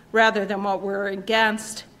for rather than what we're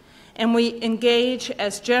against, and we engage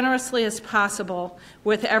as generously as possible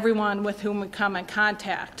with everyone with whom we come in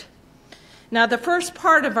contact. Now, the first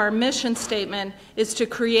part of our mission statement is to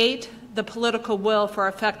create the political will for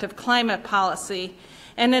effective climate policy,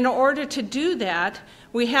 and in order to do that,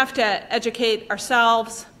 we have to educate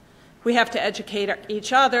ourselves, we have to educate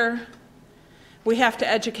each other, we have to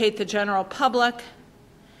educate the general public,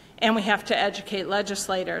 and we have to educate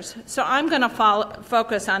legislators. So I'm going to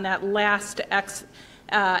focus on that last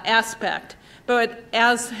aspect. But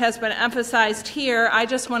as has been emphasized here, I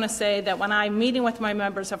just want to say that when I'm meeting with my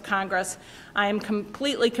members of Congress, I am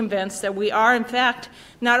completely convinced that we are, in fact,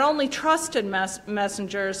 not only trusted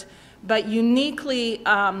messengers, but uniquely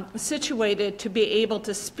situated to be able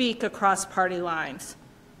to speak across party lines.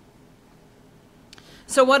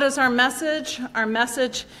 So what is our message? Our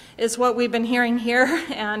message is what we've been hearing here,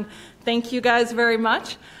 and thank you guys very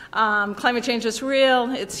much. Climate change is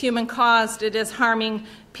real, it's human caused, it is harming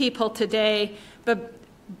people today, but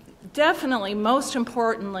definitely, most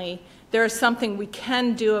importantly, there is something we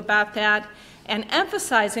can do about that, and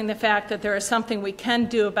emphasizing the fact that there is something we can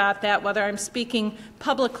do about that, whether I'm speaking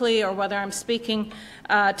publicly or whether I'm speaking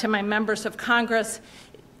to my members of Congress.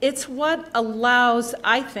 It's what allows,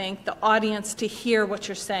 I think, the audience to hear what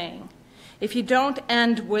you're saying. If you don't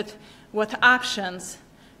end with options,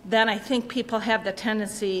 then I think people have the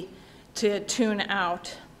tendency to tune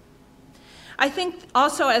out. I think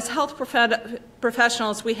also as health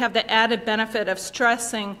professionals, we have the added benefit of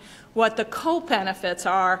stressing what the co-benefits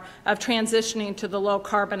are of transitioning to the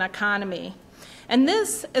low-carbon economy. And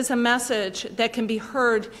this is a message that can be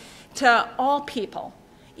heard to all people.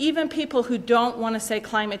 Even people who don't want to say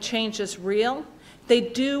climate change is real, they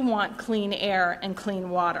do want clean air and clean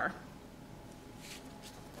water.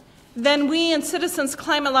 Then we in Citizens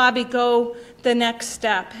Climate Lobby go the next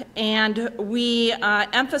step, and we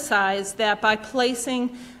emphasize that by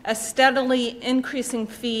placing a steadily increasing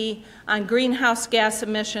fee on greenhouse gas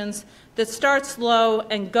emissions that starts low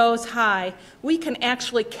and goes high, we can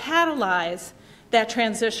actually catalyze that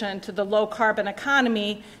transition to the low-carbon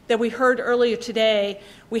economy that we heard earlier today.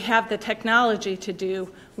 We have the technology to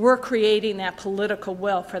do. We're creating that political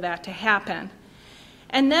will for that to happen.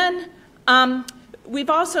 And then we've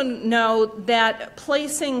also know that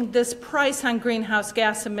placing this price on greenhouse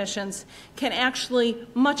gas emissions can actually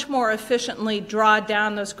much more efficiently draw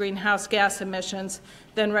down those greenhouse gas emissions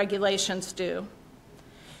than regulations do.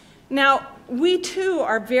 Now, we too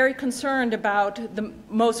are very concerned about the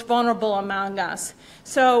most vulnerable among us.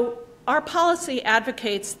 So our policy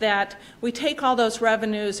advocates that we take all those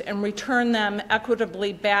revenues and return them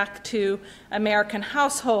equitably back to American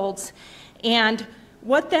households. And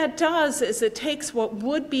What that does is it takes what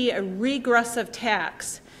would be a regressive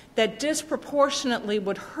tax that disproportionately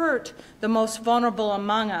would hurt the most vulnerable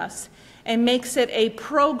among us and makes it a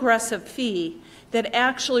progressive fee that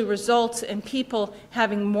actually results in people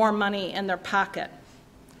having more money in their pocket,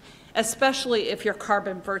 especially if you're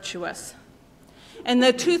carbon virtuous. And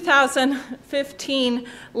the 2015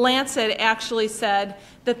 Lancet actually said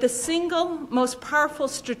that the single most powerful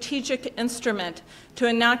strategic instrument to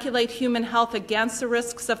inoculate human health against the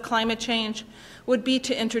risks of climate change would be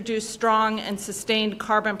to introduce strong and sustained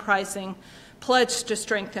carbon pricing pledged to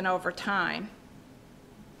strengthen over time.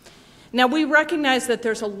 Now, we recognize that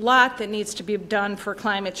there's a lot that needs to be done for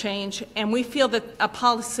climate change, and we feel that a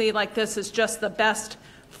policy like this is just the best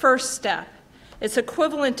first step. It's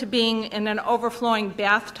equivalent to being in an overflowing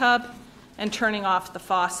bathtub and turning off the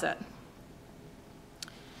faucet.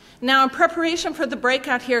 Now, in preparation for the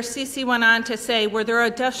breakout here, CC went on to say, were there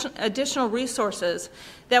additional resources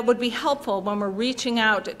that would be helpful when we're reaching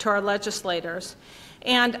out to our legislators?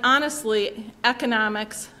 And honestly,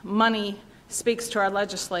 economics, money, speaks to our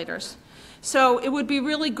legislators. So it would be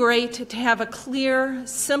really great to have a clear,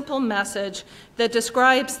 simple message that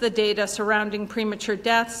describes the data surrounding premature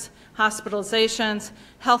deaths, hospitalizations,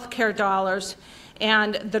 healthcare dollars,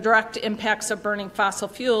 and the direct impacts of burning fossil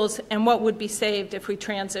fuels and what would be saved if we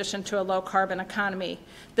transition to a low-carbon economy.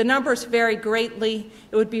 The numbers vary greatly.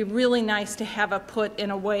 It would be really nice to have it put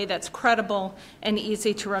in a way that's credible and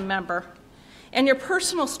easy to remember. And your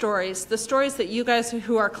personal stories, the stories that you guys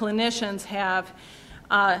who are clinicians have,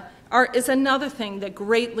 is another thing that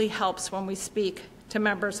greatly helps when we speak to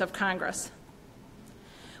members of Congress.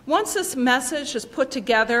 Once this message is put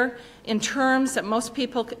together in terms that most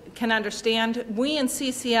people can understand, we in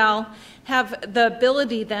CCL have the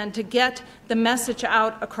ability then to get the message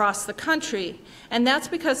out across the country. And that's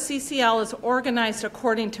because CCL is organized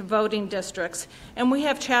according to voting districts, and we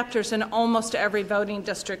have chapters in almost every voting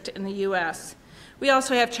district in the U.S. We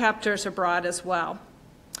also have chapters abroad as well.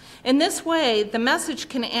 In this way, the message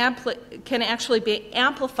can actually be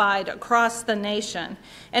amplified across the nation,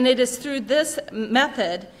 and it is through this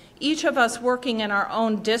method, each of us working in our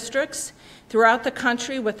own districts throughout the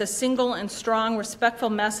country with a single and strong,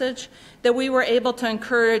 respectful message, that we were able to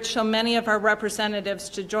encourage so many of our representatives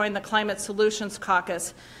to join the Climate Solutions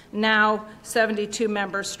Caucus, now 72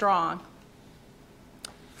 members strong.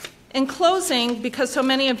 In closing, because so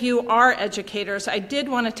many of you are educators, I did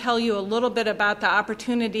want to tell you a little bit about the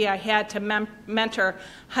opportunity I had to mentor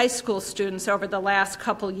high school students over the last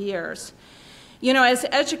couple years. You know, as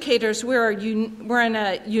educators, we have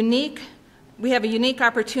a unique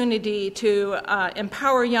opportunity to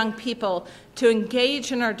empower young people to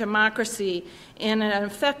engage in our democracy in an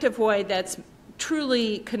effective way that's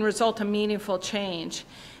truly can result in meaningful change.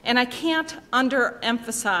 And I can't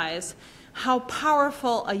underemphasize how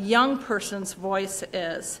powerful a young person's voice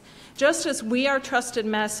is. Just as we are trusted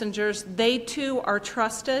messengers, they too are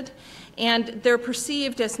trusted, and they're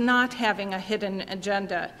perceived as not having a hidden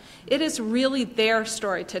agenda. It is really their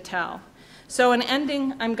story to tell. So in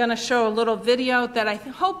ending, I'm going to show a little video that I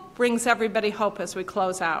hope brings everybody hope as we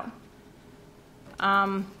close out.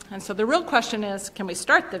 And so the real question is, can we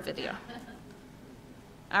start the video?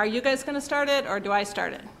 Are you guys going to start it, or do I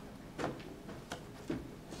start it?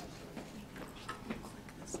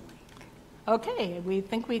 Okay, we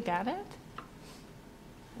think we got it.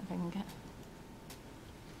 If I can get.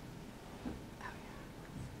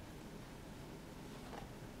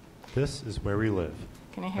 This is where we live.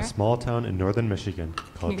 Can you hear A it? small town in northern Michigan Can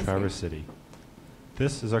called you guys Traverse City.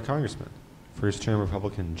 This is our congressman, first-term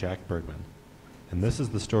Republican Jack Bergman. And this is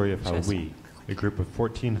the story of how Just- we, a group of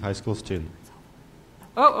 14 high school students,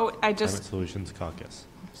 I Climate just. Solutions Caucus.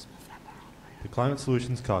 The Climate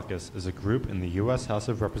Solutions Caucus is a group in the U.S. House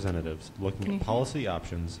of Representatives looking at policy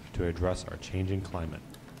options to address our changing climate.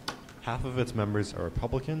 Half of its members are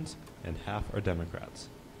Republicans and half are Democrats.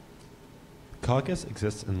 The caucus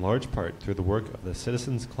exists in large part through the work of the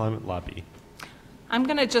Citizens Climate Lobby. I'm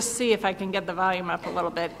going to just see if I can get the volume up a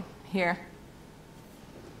little bit here.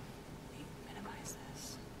 Minimize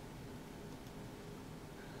this.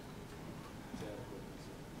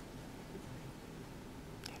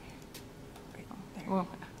 Well,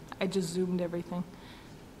 I just zoomed everything.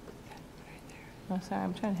 Oh, sorry,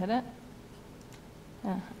 I'm trying to hit it.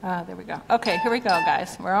 Yeah, there we go. Okay, here we go,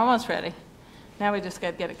 guys. We're almost ready. Now we just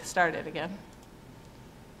got to get it started again.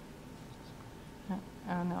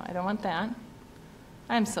 Oh, no, I don't want that.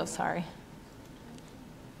 I'm so sorry.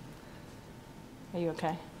 Are you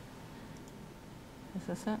okay? Is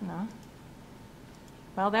this it? No?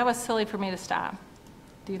 Well, that was silly for me to stop.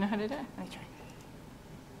 Do you know how to do it? Let me try.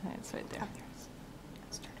 It's right there.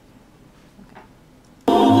 Okay.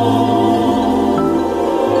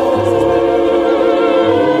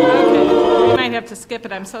 skip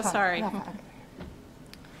it. I'm so sorry.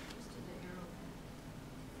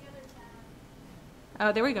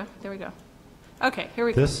 Oh, there we go. There we go. Okay, here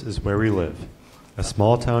we go. This is where we live, a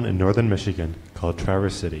small town in northern Michigan called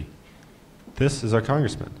Traverse City. This is our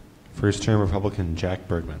congressman, first-term Republican Jack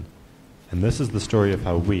Bergman. And this is the story of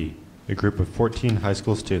how we, a group of 14 high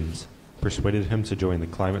school students, persuaded him to join the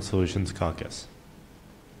Climate Solutions Caucus.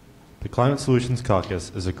 The Climate Solutions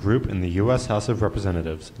Caucus is a group in the U.S. House of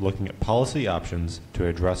Representatives looking at policy options to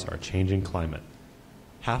address our changing climate.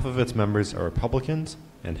 Half of its members are Republicans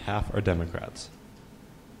and half are Democrats.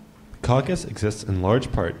 The caucus exists in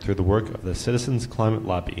large part through the work of the Citizens Climate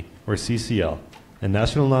Lobby, or CCL, a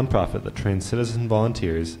national nonprofit that trains citizen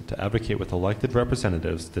volunteers to advocate with elected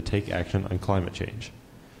representatives to take action on climate change.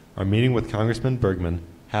 Our meeting with Congressman Bergman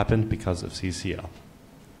happened because of CCL.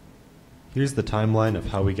 Here's the timeline of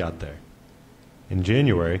how we got there. In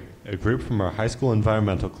January, a group from our high school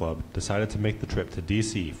environmental club decided to make the trip to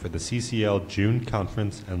D.C. for the CCL June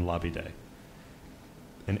Conference and Lobby Day.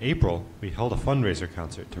 In April, we held a fundraiser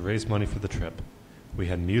concert to raise money for the trip. We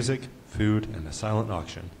had music, food, and a silent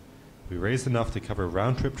auction. We raised enough to cover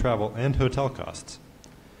round-trip travel and hotel costs.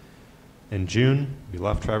 In June, we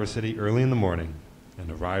left Traverse City early in the morning and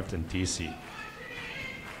arrived in D.C.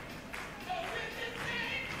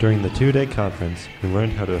 During the 2-day conference, we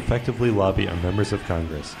learned how to effectively lobby our members of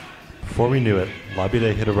Congress. Before we knew it, Lobby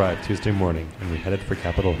Day had arrived Tuesday morning, and we headed for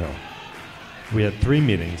Capitol Hill. We had 3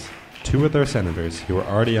 meetings, 2 with our senators who were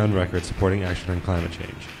already on record supporting action on climate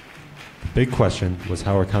change. The big question was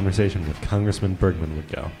how our conversation with Congressman Bergman would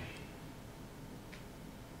go.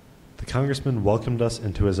 The congressman welcomed us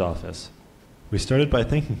into his office. We started by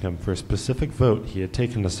thanking him for a specific vote he had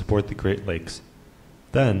taken to support the Great Lakes.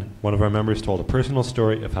 Then, one of our members told a personal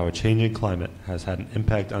story of how a changing climate has had an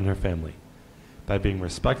impact on her family. By being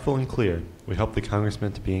respectful and clear, we helped the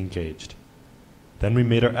congressman to be engaged. Then we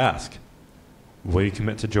made our ask. Will you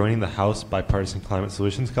commit to joining the House Bipartisan Climate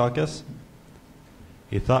Solutions Caucus?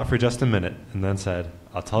 He thought for just a minute and then said,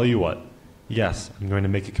 I'll tell you what, yes, I'm going to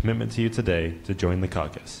make a commitment to you today to join the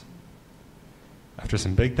caucus. After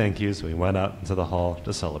some big thank yous, we went out into the hall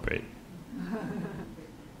to celebrate.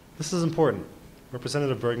 This is important.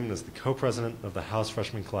 Representative Bergman is the co-president of the House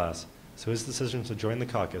freshman class, so his decision to join the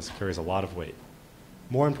caucus carries a lot of weight.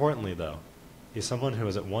 More importantly, though, he's someone who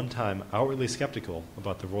was at one time outwardly skeptical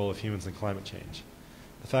about the role of humans in climate change.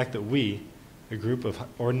 The fact that we, a group of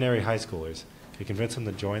ordinary high schoolers, could convince him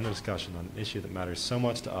to join the discussion on an issue that matters so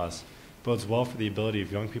much to us bodes well for the ability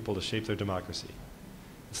of young people to shape their democracy.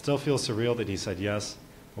 It still feels surreal that he said yes,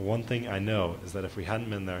 but one thing I know is that if we hadn't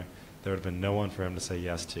been there, there would have been no one for him to say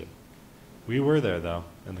yes to. We were there, though,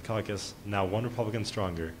 and the caucus, now one Republican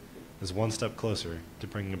stronger, is one step closer to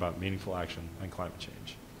bringing about meaningful action on climate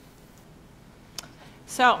change.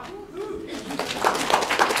 So,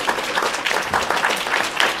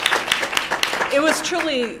 it was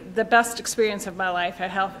truly the best experience of my life, I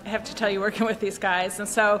have to tell you, working with these guys. And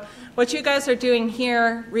so what you guys are doing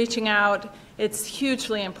here, reaching out, it's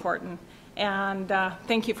hugely important. And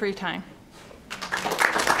thank you for your time.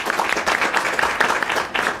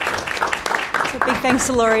 So big thanks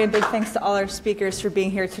to Lori and big thanks to all our speakers for being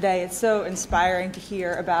here today. It's so inspiring to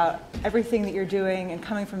hear about everything that you're doing and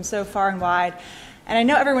coming from so far and wide. And I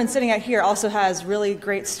know everyone sitting out here also has really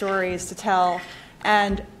great stories to tell.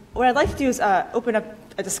 And what I'd like to do is open up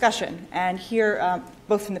a discussion and hear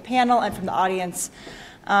both from the panel and from the audience.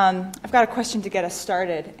 I've got a question to get us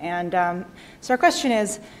started. And so our question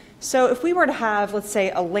is, so if we were to have, let's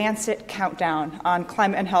say, a Lancet countdown on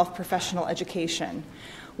climate and health professional education,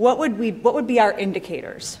 what would be our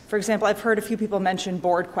indicators? For example, I've heard a few people mention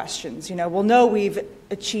board questions. You know, we'll know we've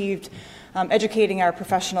achieved educating our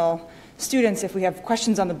professional students if we have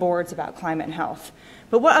questions on the boards about climate and health.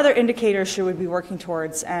 But what other indicators should we be working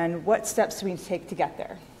towards, and what steps do we need to take to get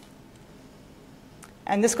there?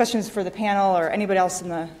 And this question is for the panel or anybody else in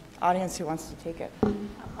the audience who wants to take it.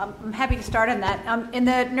 I'm happy to start on that. In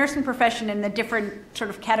the nursing profession, in the different sort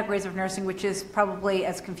of categories of nursing, which is probably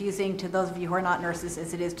as confusing to those of you who are not nurses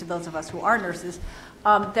as it is to those of us who are nurses,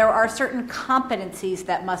 there are certain competencies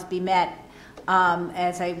that must be met,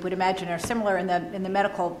 as I would imagine are similar in the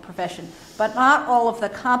medical profession. But not all of the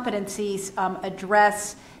competencies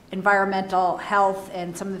address environmental health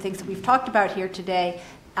and some of the things that we've talked about here today.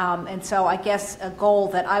 And so I guess a goal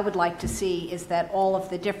that I would like to see is that all of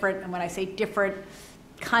the different, and when I say different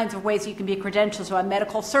kinds of ways you can be credentialed, so a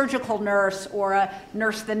medical surgical nurse or a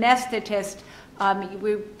nurse anesthetist,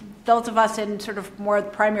 those of us in sort of more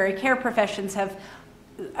primary care professions have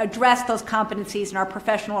addressed those competencies in our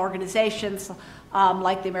professional organizations,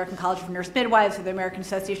 like the American College of Nurse Midwives or the American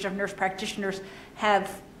Association of Nurse Practitioners,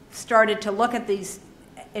 have started to look at these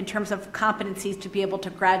in terms of competencies to be able to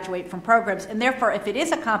graduate from programs. And therefore, if it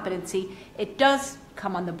is a competency, it does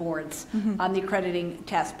come on the boards, on the accrediting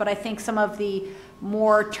test. But I think some of the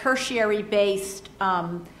more tertiary-based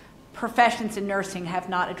professions in nursing have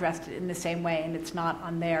not addressed it in the same way, and it's not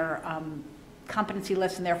on their competency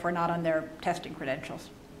list and therefore not on their testing credentials.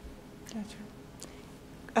 Gotcha.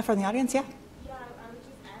 From the audience, yeah? Yeah, I would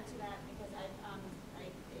just add to that because I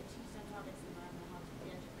teach some topics in environmental health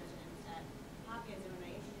pediatric residents at Hopkins, and when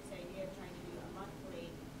I introduced the idea of trying to do a monthly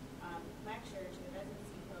lecture to the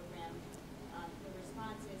residency program, the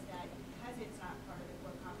response is that because it's not part of the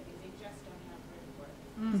core competence, they just don't have credit for it.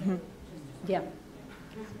 So just Yeah.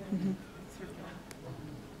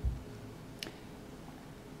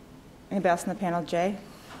 Anybody else on the panel? Jay?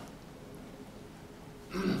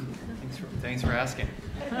 Thanks for asking.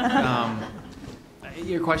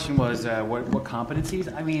 Your question was what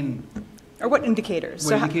competencies? I mean, Or what indicators?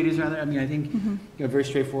 what indicators are there? I mean, I think a very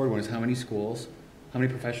straightforward one is how many schools, how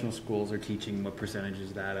many professional schools are teaching, what percentage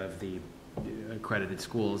is that of the accredited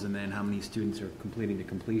schools, and then how many students are completing the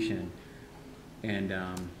completion, and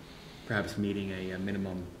perhaps meeting a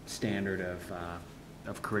minimum standard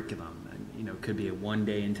of curriculum. And, you know, it could be a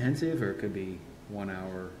one-day intensive, or it could be 1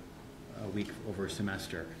 hour a week over a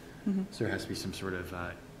semester. So there has to be some sort of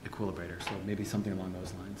equilibrator. So maybe something along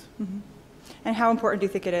those lines. And how important do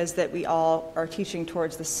you think it is that we all are teaching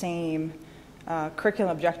towards the same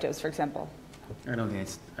curriculum objectives, for example? I don't think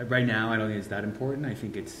it's right now. I don't think it's that important. I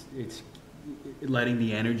think it's letting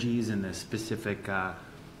the energies and the specific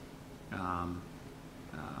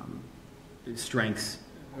strengths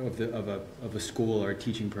of a school or a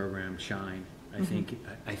teaching program shine. I think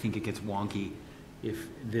it gets wonky if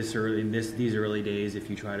these early days, if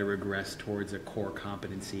you try to regress towards a core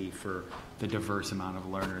competency for the diverse amount of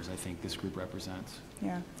learners I think this group represents.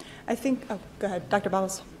 Yeah. I think, oh, go ahead, Dr.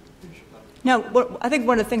 Bowles. No, I think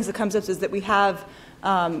one of the things that comes up is that we have,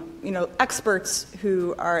 experts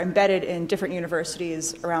who are embedded in different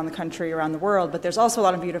universities around the country, around the world, but there's also a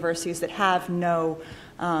lot of universities that have no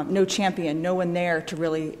champion, no one there to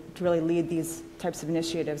really lead these types of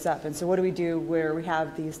initiatives up. And so what do we do where we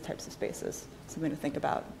have these types of spaces? Something to think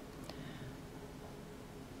about.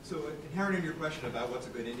 So inherent in your question about what's a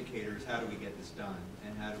good indicator is how do we get this done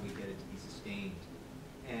and how do we get it to be sustained?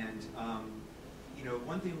 And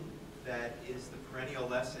one thing that is the perennial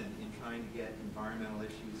lesson in trying to get environmental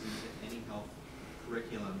issues into any health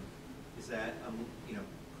curriculum is that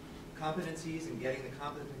competencies and getting the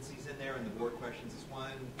competencies in there and the board questions is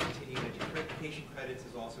one. Continuing education credits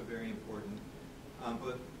is also very important.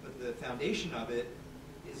 But the foundation of it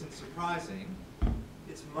isn't surprising.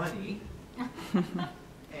 It's money.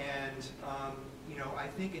 And, I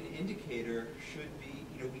think an indicator should be,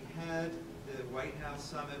 we had the White House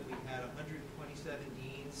Summit, we had 127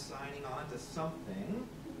 deans signing on to something,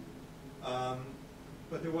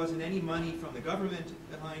 but there wasn't any money from the government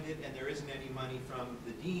behind it, and there isn't any money from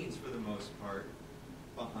the deans, for the most part,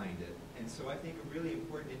 behind it. And so I think a really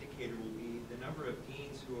important indicator will be the number of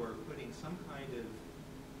deans who are putting some kind of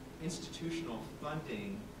institutional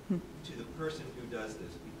funding to the person who does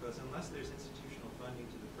this, because unless there's institutional funding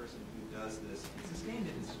to the person who does this, and sustained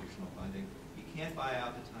institutional funding, you can't buy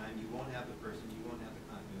out the time, you won't have the person, you won't have the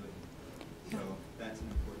continuity. So that's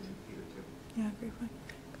an important indicator too. Yeah, great point.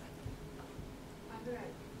 I'm going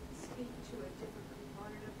to speak to a different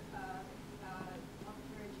component of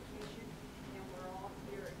healthcare education, and we're all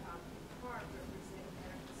here at PARC representing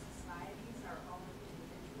medical societies, our own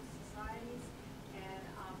individual societies, and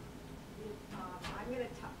I'm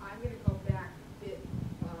going to go back a bit,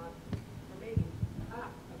 or maybe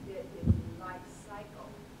up a bit in the life cycle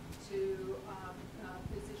to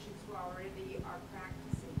physicians who already are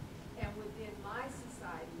practicing. And within my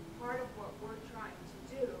society, part of what we're trying to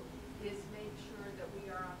do is make sure that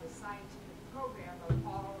we are on the scientific program of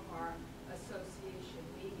all of our association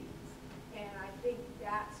meetings. And I think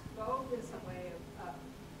that's both as a way of,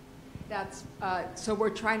 so we're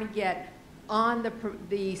trying to get on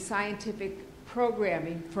the scientific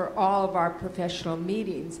programming for all of our professional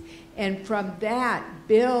meetings, and from that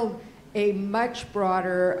build a much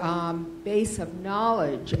broader base of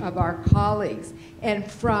knowledge of our colleagues, and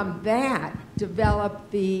from that develop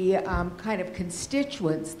the kind of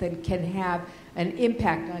constituents that can have an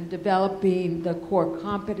impact on developing the core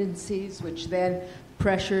competencies, which then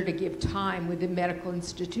pressure to give time within medical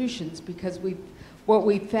institutions, because what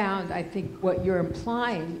we found, I think what you're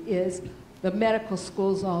implying is the medical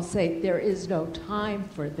schools all say there is no time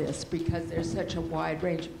for this because there's such a wide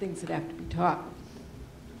range of things that have to be taught.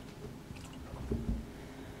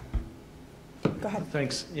 Go ahead.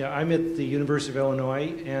 Thanks. Yeah, I'm at the University of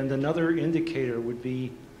Illinois, and another indicator would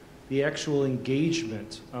be the actual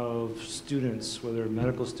engagement of students, whether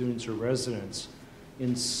medical students or residents,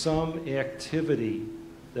 in some activity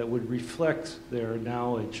that would reflect their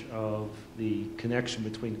knowledge of the connection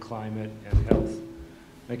between climate and health.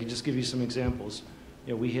 I can just give you some examples.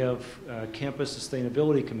 We have campus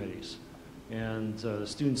sustainability committees, and the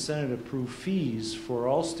Student Senate approved fees for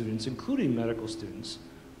all students, including medical students,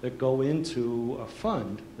 that go into a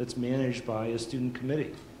fund that's managed by a student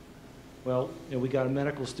committee. Well, we got a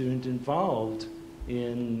medical student involved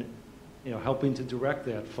in helping to direct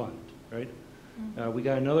that fund, right? We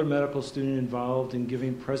got another medical student involved in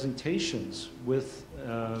giving presentations with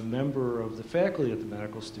a member of the faculty at the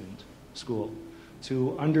medical student school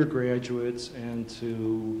to undergraduates and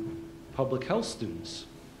to public health students,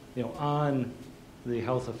 on the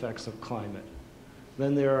health effects of climate.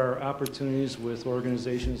 Then there are opportunities with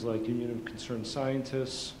organizations like Union of Concerned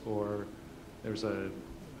Scientists, or there's a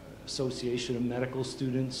Association of Medical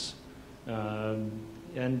Students,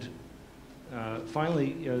 and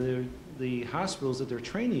finally, the hospitals that they're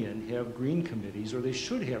training in have green committees, or they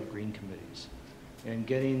should have green committees. And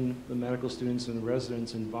getting the medical students and the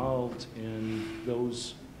residents involved in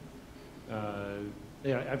those,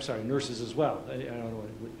 nurses as well. I don't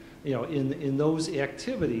know, in those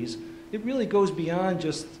activities, it really goes beyond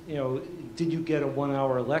just, did you get a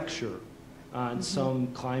 1-hour lecture on some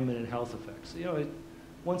climate and health effects?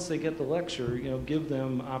 Once they get the lecture, give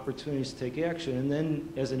them opportunities to take action, and then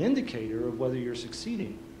as an indicator of whether you're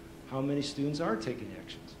succeeding, how many students are taking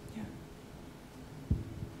actions.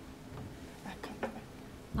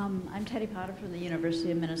 I'm Teddy Potter from the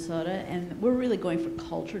University of Minnesota, and we're really going for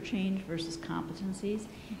culture change versus competencies,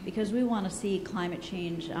 because we want to see climate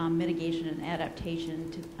change mitigation and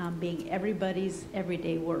adaptation to being everybody's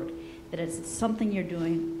everyday work, that it's something you're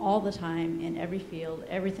doing all the time in every field,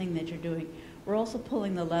 everything that you're doing. We're also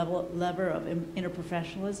pulling the lever of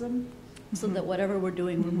interprofessionalism, so that whatever we're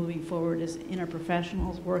doing, we're moving forward as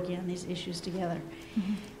interprofessionals working on these issues together.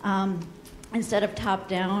 Instead of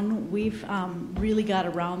top-down, we've really got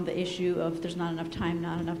around the issue of there's not enough time,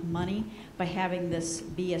 not enough money, by having this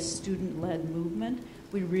be a student-led movement.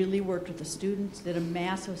 We really worked with the students, did a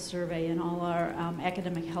massive survey in all our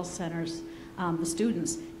academic health centers, the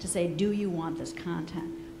students, to say, do you want this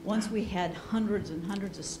content? Once we had hundreds and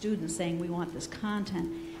hundreds of students saying we want this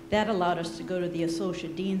content, that allowed us to go to the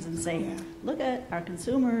associate deans and say, look at our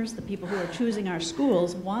consumers, the people who are choosing our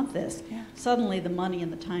schools want this. Suddenly the money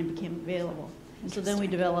and the time became available. And so then we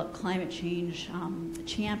developed climate change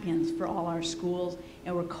champions for all our schools,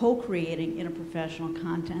 and we're co-creating interprofessional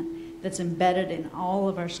content that's embedded in all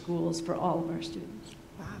of our schools for all of our students.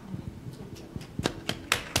 Wow.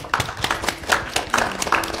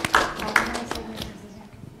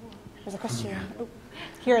 There's a question. Oh,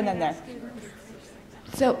 here and then there.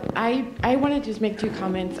 So I wanted to just make 2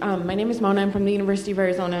 comments. My name is Mona. I'm from the University of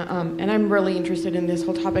Arizona, and I'm really interested in this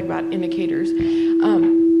whole topic about indicators.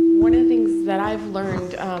 One of the things that I've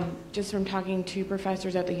learned just from talking to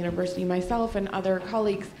professors at the university, myself and other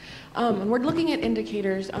colleagues, when we're looking at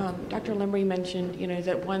indicators, Dr. Limbury mentioned, is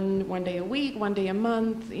it one day a week, 1 day a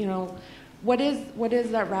month, what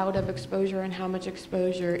is that route of exposure and how much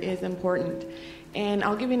exposure is important? And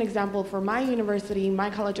I'll give you an example. For my university, my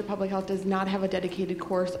College of Public Health does not have a dedicated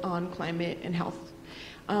course on climate and health.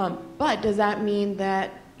 But does that mean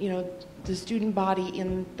that, the student body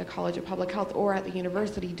in the College of Public Health or at the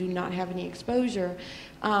university do not have any exposure?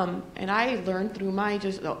 And I learned through my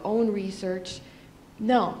own research,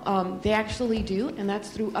 no, they actually do, and that's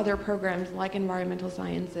through other programs like environmental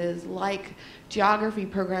sciences, like geography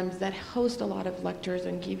programs that host a lot of lectures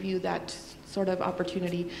and give you that sort of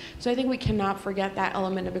opportunity. So I think we cannot forget that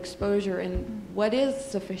element of exposure and what is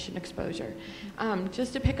sufficient exposure.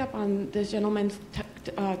 Just to pick up on this gentleman's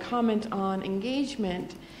comment on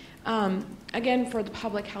engagement, again, for the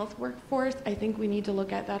public health workforce, I think we need to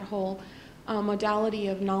look at that whole modality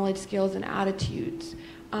of knowledge, skills, and attitudes.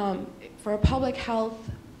 For a public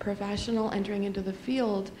health professional entering into the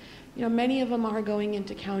field, many of them are going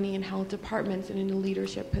into county and health departments and into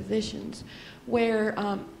leadership positions where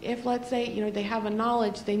if, let's say, they have a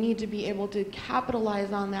knowledge, they need to be able to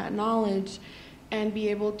capitalize on that knowledge and be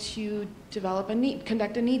able to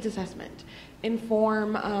conduct a needs assessment,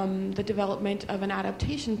 inform the development of an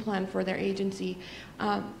adaptation plan for their agency.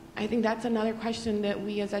 I think that's another question that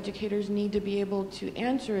we as educators need to be able to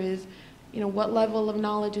answer is, what level of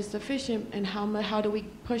knowledge is sufficient and how do we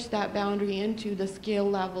push that boundary into the skill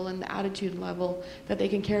level and the attitude level that they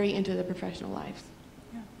can carry into their professional lives.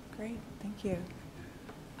 Yeah, great. Thank you.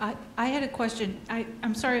 I had a question.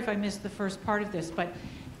 I'm sorry if I missed the first part of this, but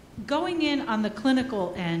going in on the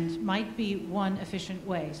clinical end might be one efficient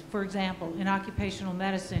way. For example, in occupational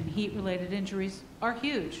medicine, heat-related injuries are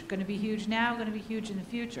huge, going to be huge now, going to be huge in the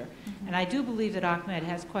future. And I do believe that ACMED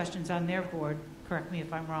has questions on their board, correct me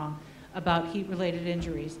if I'm wrong, about heat-related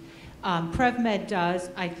injuries. PrevMed does,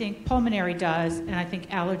 I think pulmonary does, and I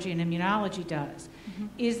think allergy and immunology does.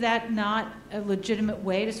 Is that not a legitimate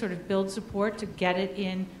way to sort of build support to get it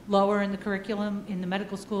in lower in the curriculum, in the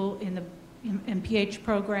medical school, in the MPH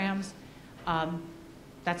programs?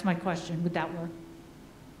 That's my question. Would that work?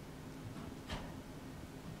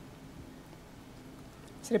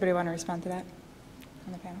 Does anybody want to respond to that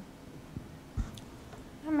on the panel?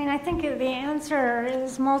 I mean, I think the answer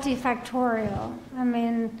is multifactorial. I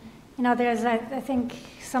mean, you know, I think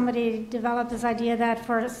somebody developed this idea that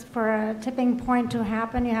for a tipping point to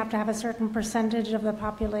happen, you have to have a certain percentage of the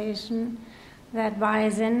population that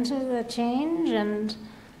buys into the change, and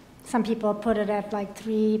some people put it at like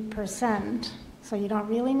 3%, so you don't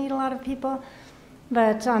really need a lot of people.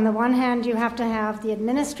 But on the one hand, you have to have the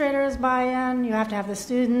administrators buy in, you have to have the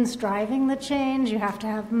students driving the change, you have to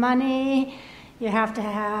have money, you have to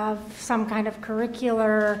have some kind of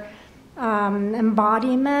curricular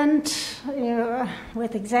embodiment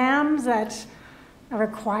with exams that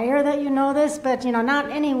require that you know this, but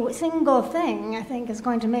not any single thing, I think, is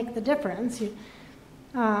going to make the difference.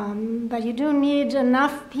 But you do need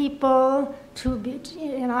enough people to be,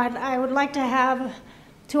 I would like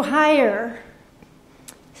to hire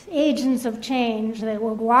agents of change that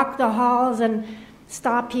will walk the halls and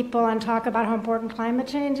stop people and talk about how important climate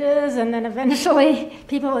change is, and then eventually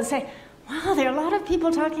people will say, wow, there are a lot of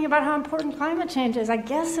people talking about how important climate change is. I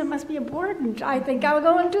guess it must be important. I think I'll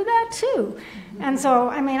go and do that too. And so,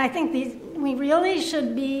 I mean, I think we really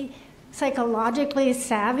should be psychologically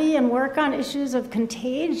savvy and work on issues of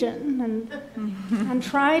contagion and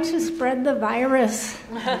try to spread the virus.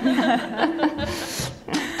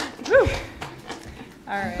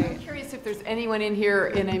 All right. I'm curious if there's anyone in here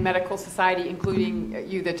in a medical society, including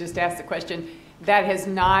you that just asked the question, that has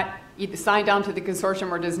not either signed on to the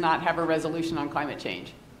consortium or does not have a resolution on climate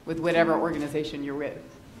change with whatever organization you're with.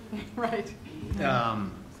 Right.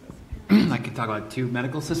 I could talk about two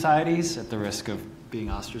medical societies at the risk of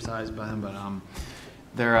being ostracized by them, but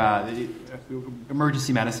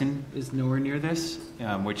emergency medicine is nowhere near this,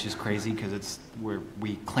 which is crazy because it's where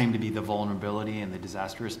we claim to be the vulnerability and the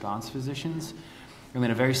disaster response physicians. And then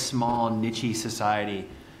a very small, niche society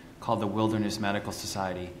called the Wilderness Medical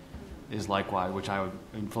Society is likewise, which I would,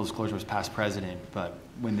 in full disclosure, was past president, but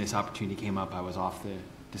when this opportunity came up, I was off the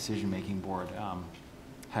decision-making board,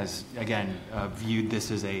 has, again, viewed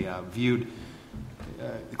this as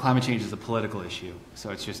climate change is a political issue,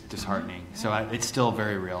 so it's just disheartening. So it's still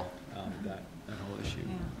very real, that whole issue.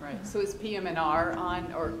 Yeah. Right. So is PM&R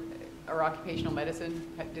on, or occupational medicine,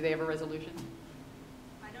 do they have a resolution?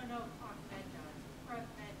 I don't know if PrevMed does.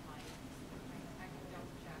 PrevMed might. I can double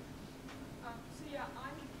check. So yeah,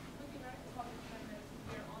 I'm looking at the public climate.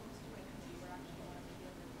 We're almost doing it. We're actually one of the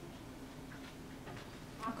other resolutions.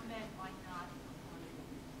 PrevMed might not.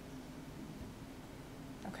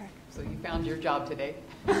 Okay. So you found your job today.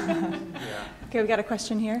 Okay, we got a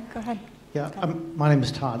question here. Go ahead. Yeah, my name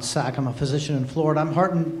is Todd Sack. I'm a physician in Florida. I'm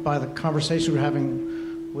heartened by the conversation we're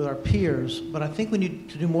having with our peers, but I think we need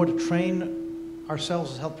to do more to train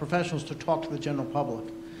ourselves as health professionals to talk to the general public,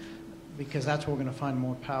 because that's where we're going to find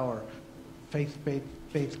more power.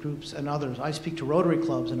 Faith groups and others. I speak to Rotary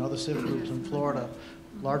clubs and other civic groups in Florida,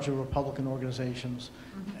 larger Republican organizations,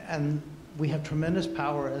 and we have tremendous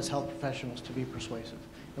power as health professionals to be persuasive.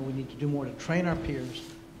 And we need to do more to train our peers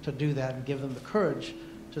to do that and give them the courage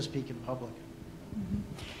to speak in public.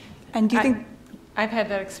 And do you think I've had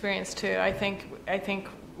that experience too. I think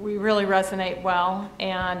we really resonate well.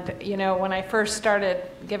 And when I first started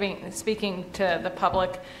speaking to the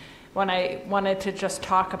public, when I wanted to just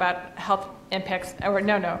talk about health impacts,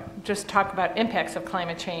 just talk about impacts of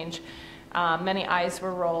climate change, many eyes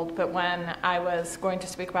were rolled. But when I was going to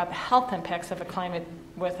speak about the health impacts of a climate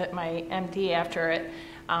with my MD after it,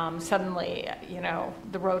 suddenly,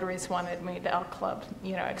 the Rotaries wanted me, the Elk Club,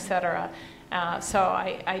 et cetera. So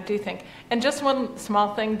I do think. And just one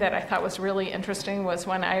small thing that I thought was really interesting was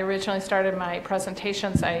when I originally started my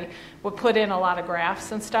presentations, I would put in a lot of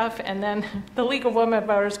graphs and stuff, and then the League of Women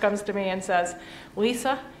Voters comes to me and says,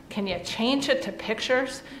 Lisa, can you change it to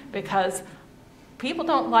pictures? Because people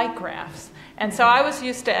don't like graphs. And so I was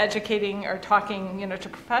used to educating or talking, to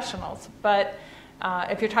professionals, but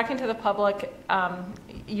if you're talking to the public,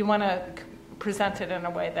 you want to present it in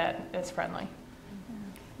a way that is friendly.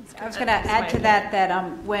 I was going to add to that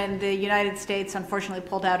when the United States unfortunately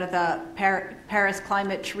pulled out of the Paris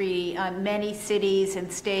Climate Treaty, many cities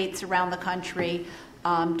and states around the country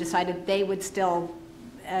decided they would still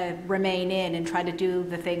remain in and try to do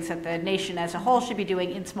the things that the nation as a whole should be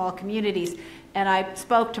doing in small communities. And I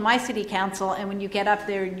spoke to my city council, and when you get up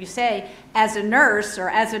there and you say, as a nurse or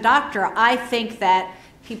as a doctor, I think that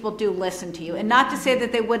people do listen to you. And not to say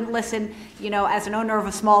that they wouldn't listen, as an owner of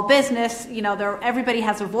a small business, everybody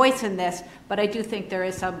has a voice in this, but I do think there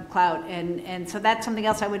is some clout. And so that's something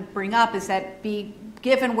else I would bring up, is that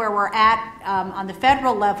given where we're at on the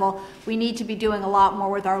federal level, we need to be doing a lot more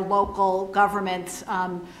with our local governments.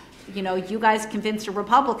 You guys convinced a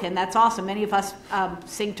Republican. That's awesome. Many of us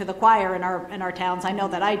sing to the choir in our towns. I know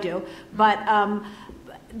that I do. But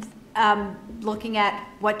looking at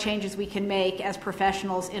what changes we can make as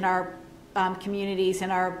professionals in our communities,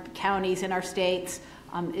 in our counties, in our states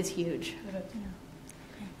is huge. Okay,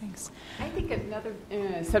 thanks. I think another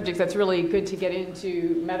subject that's really good to get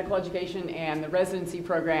into medical education and the residency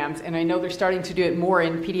programs, and I know they're starting to do it more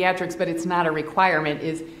in pediatrics, but it's not a requirement,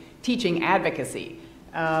 is teaching advocacy.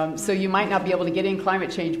 So you might not be able to get in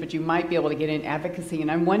climate change, but you might be able to get in advocacy.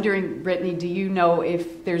 And I'm wondering, Brittany, do you know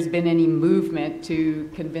if there's been any movement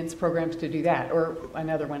to convince programs to do that, or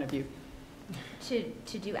another one of you?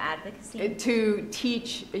 To do advocacy? To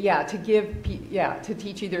teach, to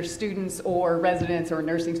teach either students or residents or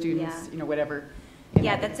nursing students, whatever.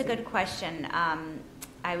 Yeah, that's a good question.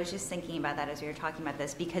 I was just thinking about that as we were talking about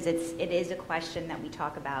this, because it is a question that we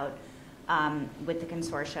talk about with the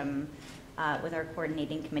consortium, with our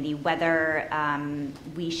coordinating committee, whether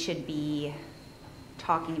we should be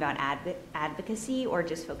talking about advocacy or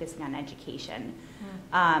just focusing on education.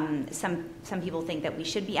 Some people think that we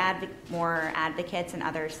should be more advocates, and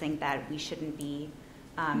others think that we shouldn't be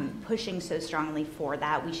pushing so strongly for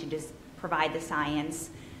that. We should just provide the science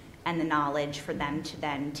and the knowledge for them to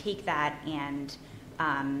then take that and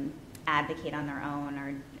advocate on their own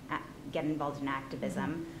or get involved in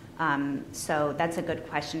activism. So that's a good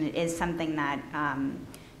question. It is something that,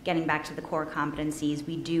 getting back to the core competencies,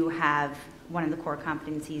 we do have, one of the core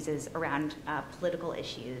competencies is around political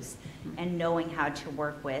issues and knowing how to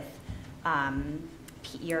work with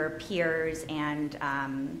your peers and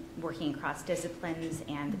working across disciplines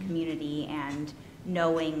and the community, and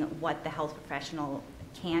knowing what the health professional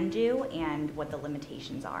can do and what the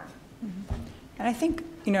limitations are. And I think,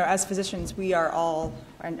 as physicians, we are all,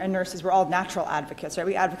 and nurses, we're all natural advocates, right?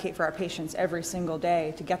 We advocate for our patients every single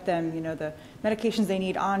day to get them, the medications they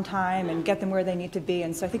need on time and get them where they need to be.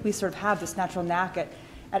 And so I think we sort of have this natural knack at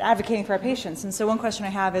advocating for our patients. And so one question I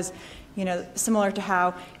have is, similar to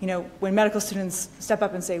how, when medical students step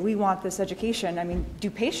up and say, we want this education, I mean, do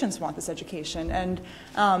patients want this education? And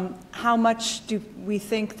how much do we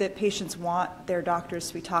think that patients want their doctors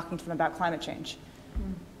to be talking to them about climate change?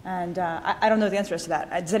 And I don't know the answers to that.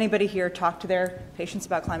 Does anybody here talk to their patients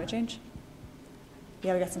about climate change?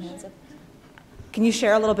 Yeah, we got some hands up. Can you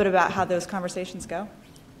share a little bit about how those conversations go?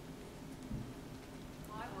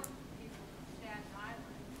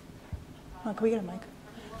 Oh, can we get a mic?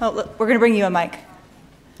 Oh, look, we're going to bring you a mic.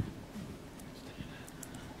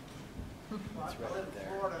 I live in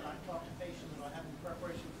Florida, and I talk to patients about having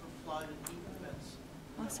preparation for flood and heat events.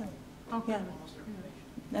 Awesome. Okay.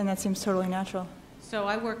 Yeah. And that seems totally natural. So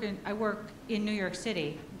I work in New York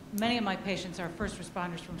City. Many of my patients are first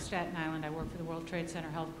responders from Staten Island. I work for the World Trade Center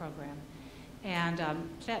Health Program. And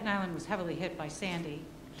Staten Island was heavily hit by Sandy.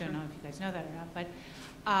 Don't know if you guys know that or not, but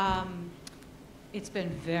it's been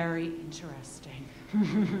very interesting.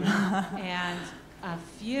 And a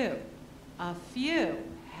few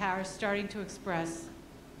are starting to express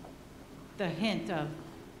the hint of,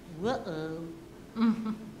 whoa.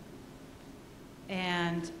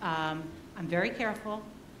 And I'm very careful.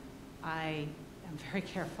 I am very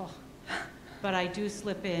careful. But I do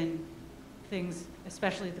slip in things,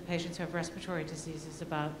 especially the patients who have respiratory diseases,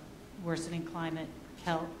 about worsening climate,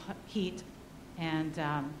 health, heat, and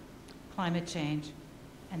climate change.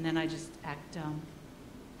 And then I just act dumb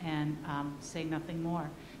and say nothing more.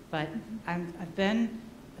 But I've been,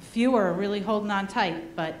 few are really holding on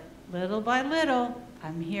tight, but little by little,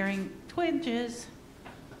 I'm hearing twinges.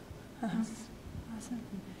 Awesome.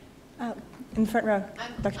 In the front row,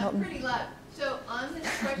 Dr. Hilton. I'm pretty loud. So on this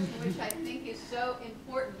question, which I think is so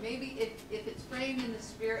important, maybe if it's framed in the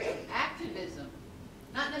spirit of activism,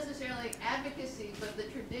 not necessarily advocacy, but the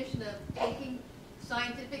tradition of taking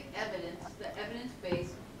scientific evidence, the evidence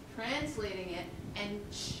base, translating it, and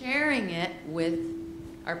sharing it with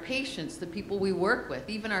our patients, the people we work with,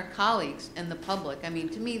 even our colleagues and the public. I mean,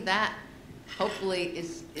 to me, that hopefully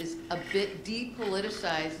is a bit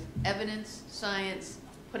depoliticized evidence, science,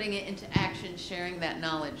 putting it into action, sharing that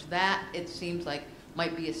knowledge. That, it seems like,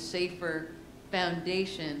 might be a safer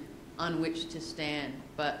foundation on which to stand.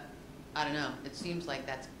 But I don't know. It seems like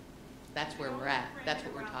that's where we're at. That's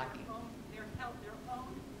what we're talking. Their own,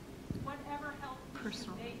 whatever health issues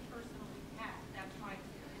they personally have. That's my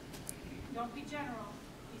theory. Don't be general,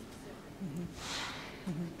 be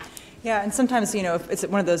specific. Yeah, and sometimes, if it's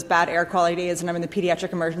one of those bad air quality days and I'm in the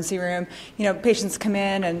pediatric emergency room, patients come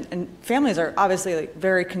in and families are obviously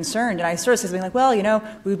very concerned. And I sort of say something like, well,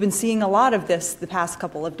 we've been seeing a lot of this the past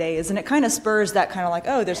couple of days. And it kind of spurs that kind of like,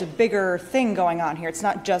 oh, there's a bigger thing going on here. It's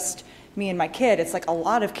not just me and my kid. It's like a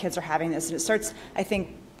lot of kids are having this. And it starts, I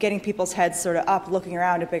think, getting people's heads sort of up, looking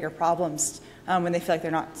around at bigger problems when they feel like they're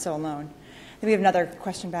not so alone. Then we have another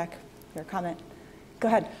question back, or comment. Go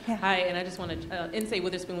ahead. Yeah. Hi, and I just want to, Insay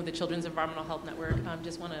Witherspoon with the Children's Environmental Health Network.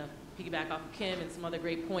 Just want to piggyback off of Kim and some other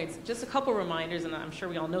great points. Just a couple reminders, and I'm sure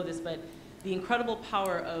we all know this, but the incredible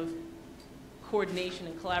power of coordination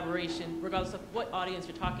and collaboration, regardless of what audience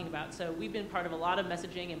you're talking about. So we've been part of a lot of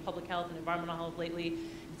messaging in public health and environmental health lately.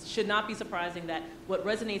 It should not be surprising that what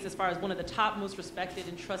resonates as far as one of the top most respected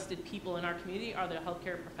and trusted people in our community are the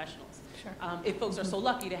healthcare professionals. Sure. If folks are so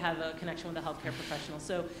lucky to have a connection with a healthcare professional.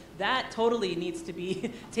 So that totally needs to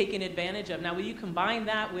be taken advantage of. Now, when you combine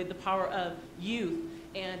that with the power of youth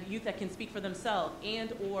and youth that can speak for themselves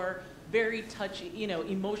and or very touchy,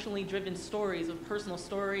 emotionally driven stories of personal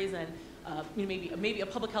stories and maybe a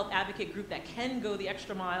public health advocate group that can go the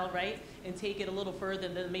extra mile, right, and take it a little further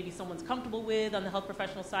than maybe someone's comfortable with on the health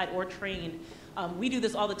professional side or trained. We do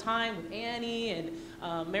this all the time with Annie and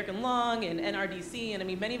American Lung and NRDC,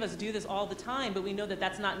 and many of us do this all the time, but we know that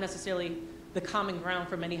that's not necessarily the common ground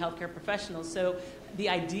for many healthcare professionals. So the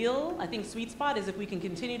ideal, I think, sweet spot is if we can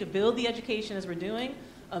continue to build the education as we're doing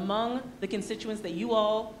among the constituents that you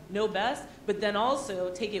all know best, but then also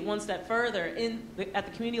take it one step further at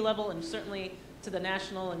the community level and certainly to the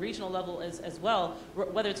national and regional level as well,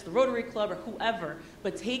 whether it's the Rotary Club or whoever,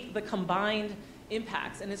 but take the combined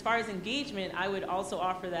impacts. And as far as engagement, I would also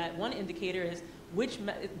offer that one indicator is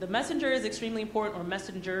the messenger is extremely important, or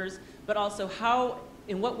messengers, but also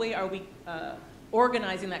in what way are we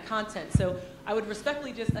organizing that content. So I would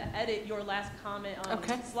respectfully just edit your last comment on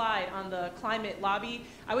the slide on the climate lobby.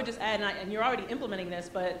 I would just add, and you're already implementing this,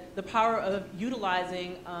 but the power of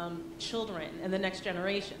utilizing children and the next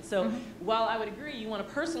generation. So while I would agree you want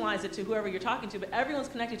to personalize it to whoever you're talking to, but everyone's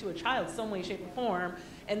connected to a child some way, shape, or form,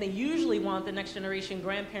 and they usually want the next generation,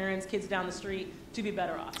 grandparents, kids down the street, to be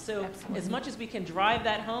better off. So as much as we can drive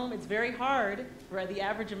that home, it's very hard for the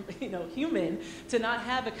average human to not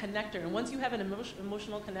have a connector. And once you have an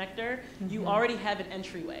emotional connector, you already have an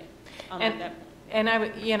entryway at that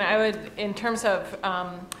point. And I would, in terms of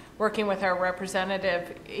working with our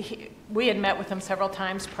representative, we had met with him several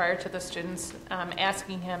times prior to the students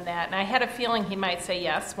asking him that, and I had a feeling he might say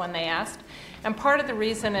yes when they asked. And part of the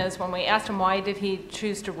reason is when we asked him why did he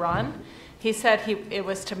choose to run, he said it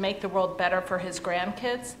was to make the world better for his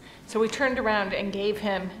grandkids. So we turned around and gave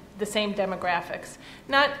him the same demographics.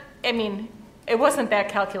 It wasn't that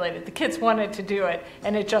calculated. The kids wanted to do it,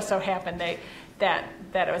 and it just so happened that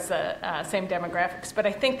it was the same demographics. But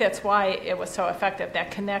I think that's why it was so effective,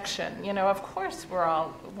 that connection. Of course we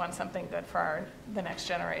all want something good for the next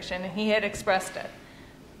generation, and he had expressed it.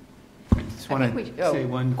 I just want to say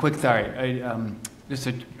one quick just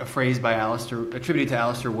a phrase by attributed to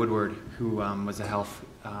Alistair Woodward, who was a health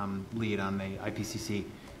lead on the IPCC.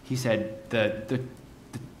 He said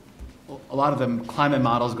a lot of the climate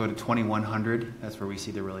models go to 2100. That's where we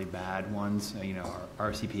see the really bad ones,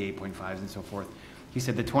 our RCP 8.5s and so forth. He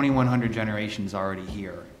said the 2100 generation is already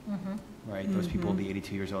here, right? Those people will be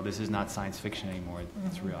 82 years old. This is not science fiction anymore.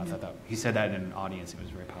 It's real. I thought he said that in an audience. It was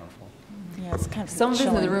very powerful. Yeah, it's kind of some of us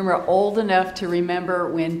in the room are old enough to remember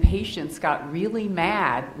when patients got really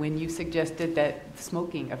mad when you suggested that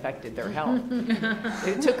smoking affected their health.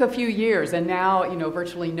 It took a few years, and now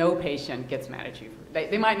virtually no patient gets mad at you.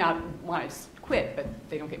 They might not want to quit, but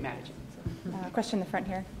they don't get mad at you. Question in the front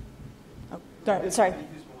here. Oh, sorry.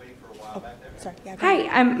 Yeah,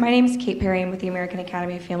 hi, my name is Kate Perry. I'm with the American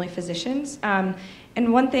Academy of Family Physicians.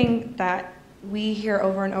 And one thing that we hear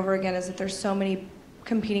over and over again is that there's so many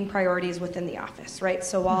competing priorities within the office, right?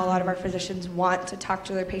 So while a lot of our physicians want to talk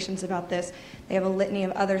to their patients about this, they have a litany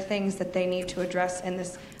of other things that they need to address in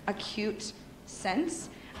this acute sense.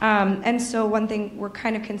 And so one thing we're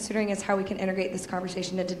kind of considering is how we can integrate this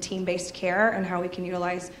conversation into team-based care and how we can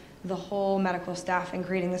utilize the whole medical staff in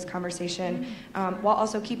creating this conversation while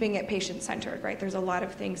also keeping it patient-centered, right? There's a lot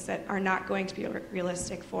of things that are not going to be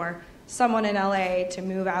realistic for someone in LA to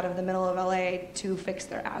move out of the middle of LA to fix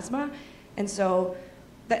their asthma. And so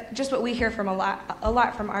that just what we hear from a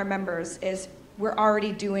lot from our members is we're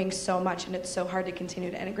already doing so much and it's so hard to continue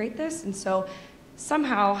to integrate this. And so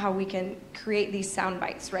somehow how we can create these sound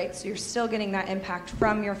bites, right? So you're still getting that impact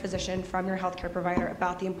from your physician, from your healthcare provider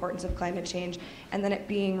about the importance of climate change, and then it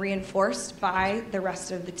being reinforced by the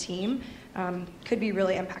rest of the team could be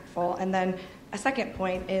really impactful. And then a second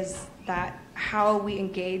point is that how we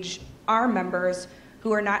engage our members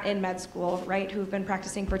who are not in med school, right, who've been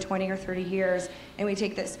practicing for 20 or 30 years, and we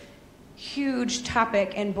take this huge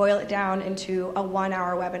topic and boil it down into a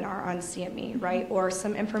 1-hour webinar on CME, right? Or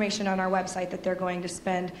some information on our website that they're going to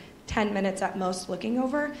spend 10 minutes at most looking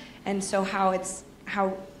over. And so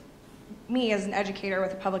how me as an educator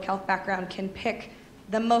with a public health background can pick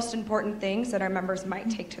the most important things that our members might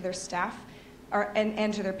take to their staff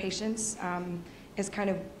and to their patients is kind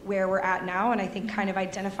of where we're at now. And I think kind of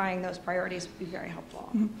identifying those priorities would be very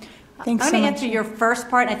helpful. Thanks I'm going to answer your first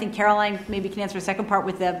part, and I think Caroline maybe can answer the second part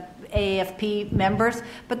with the AAFP members.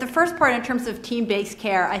 But the first part, in terms of team-based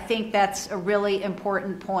care, I think that's a really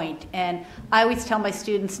important point. And I always tell my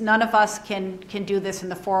students, none of us can do this in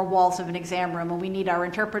the four walls of an exam room, and we need our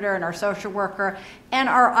interpreter and our social worker and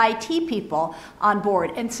our IT people on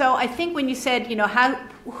board. And so I think when you said,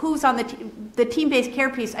 who's on the team-based care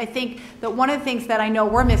piece, I think that one of the things that I know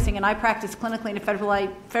we're missing, and I practice clinically in a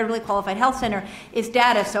federally qualified health center, is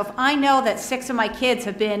data. So if I know that 6 of my kids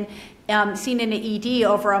have been seen in an ED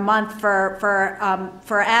over a month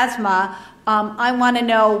for asthma, I want to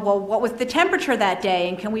know, well, what was the temperature that day,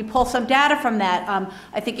 and can we pull some data from that?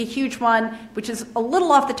 I think a huge one, which is a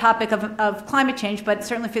little off the topic of climate change, but it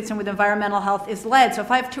certainly fits in with environmental health, is lead. So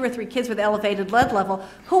if I have 2 or 3 kids with elevated lead level,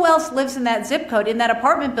 who else lives in that zip code, in that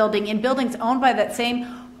apartment building, in buildings owned by that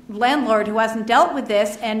same landlord who hasn't dealt with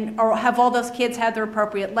this, or have all those kids had their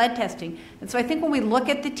appropriate lead testing? And so I think when we look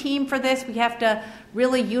at the team for this, we have to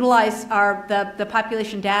really utilize the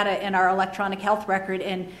population data in our electronic health record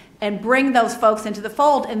and bring those folks into the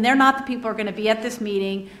fold. And they're not the people who are going to be at this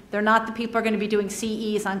meeting. They're not the people who are going to be doing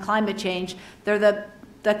CEs on climate change. They're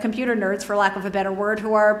the computer nerds, for lack of a better word,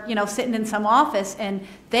 who are sitting in some office, and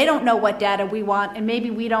they don't know what data we want, and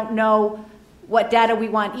maybe we don't know what data we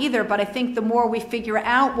want either. But I think the more we figure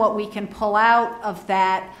out what we can pull out of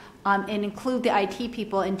that and include the IT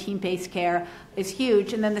people in team-based care is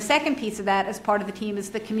huge. And then the second piece of that as part of the team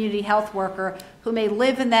is the community health worker who may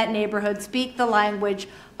live in that neighborhood, speak the language,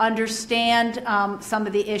 understand some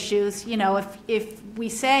of the issues. If we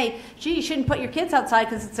say, gee, you shouldn't put your kids outside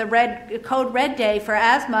because it's a code red day for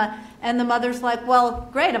asthma, and the mother's like, well,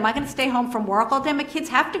 great, am I going to stay home from work all day? My kids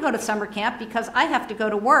have to go to summer camp because I have to go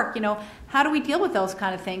to work. How do we deal with those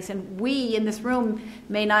kind of things? And we in this room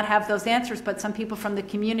may not have those answers, but some people from the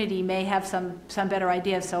community may have some better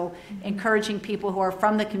ideas. So encouraging people who are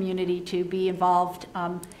from the community to be involved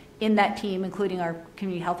in that team, including our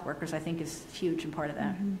community health workers, I think is huge and part of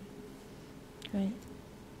that. Great.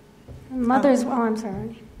 Mothers, I'm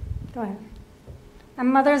sorry. Go ahead.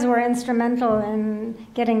 Mothers were instrumental in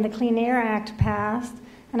getting the Clean Air Act passed,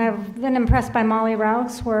 and I've been impressed by Molly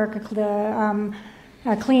Rauch's work, the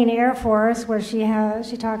Clean Air Force, where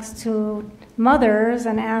she talks to mothers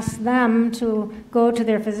and asks them to go to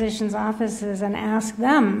their physicians' offices and ask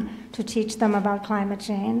them to teach them about climate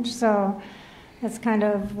change. So it's kind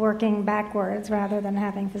of working backwards rather than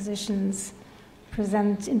having physicians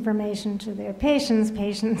present information to their patients.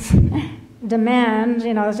 Patients demand,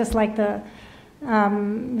 it's just like the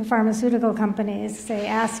pharmaceutical companies say,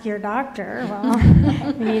 ask your doctor.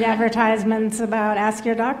 Well, we need advertisements about ask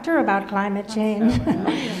your doctor about climate change.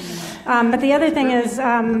 But the other thing is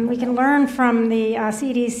we can learn from the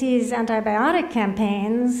CDC's antibiotic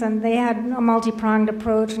campaigns, and they had a multi-pronged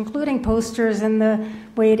approach, including posters in the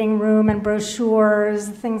waiting room and brochures,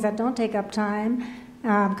 things that don't take up time.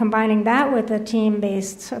 Combining that with a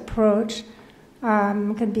team-based approach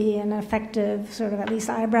could be an effective sort of at least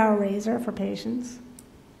eyebrow raiser for patients.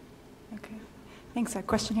 Okay. Thanks. A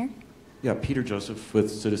question here? Yeah, Peter Joseph with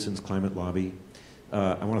Citizens Climate Lobby.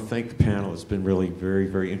 I want to thank the panel. It's been really very,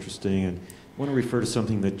 very interesting. And I want to refer to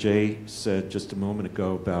something that Jay said just a moment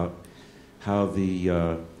ago about how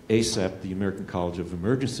the ACEP, the American College of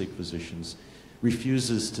Emergency Physicians,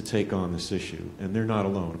 refuses to take on this issue. And they're not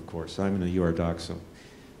alone, of course. I'm in a UR doc, so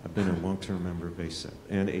I've been a long-term member of ACEP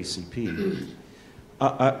and ACP.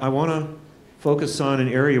 I want to focus on an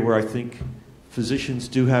area where I think physicians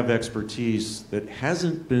do have expertise that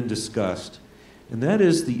hasn't been discussed, and that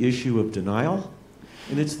is the issue of denial,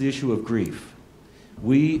 and it's the issue of grief.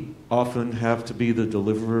 We often have to be the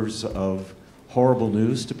deliverers of horrible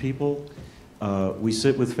news to people. We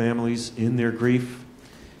sit with families in their grief,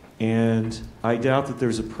 and I doubt that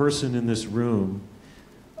there's a person in this room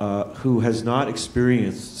who has not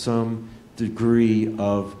experienced some degree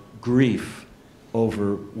of grief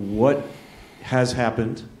over what has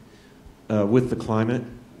happened with the climate,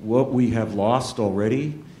 what we have lost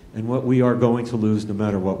already, and what we are going to lose no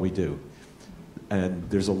matter what we do. And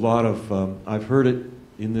there's a lot of, I've heard it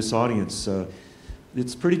in this audience,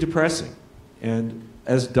 it's pretty depressing. And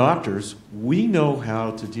as doctors, we know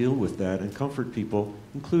how to deal with that and comfort people,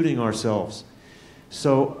 including ourselves.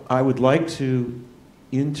 So I would like to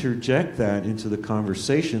interject that into the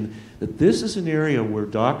conversation, that this is an area where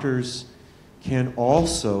doctors can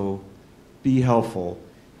also be helpful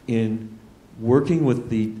in working with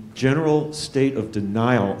the general state of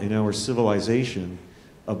denial in our civilization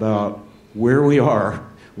about where we are,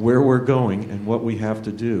 where we're going, and what we have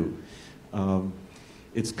to do.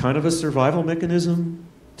 It's kind of a survival mechanism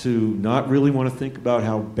to not really want to think about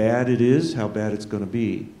how bad it is, how bad it's going to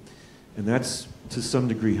be. And that's to some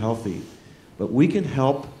degree healthy. But we can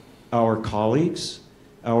help our colleagues,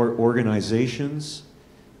 our organizations,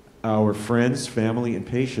 our friends, family, and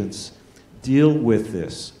patients deal with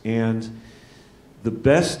this. And the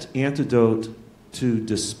best antidote to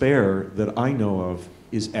despair that I know of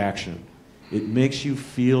is action. It makes you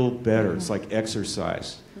feel better. It's like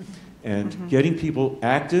exercise. And getting people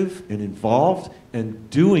active and involved and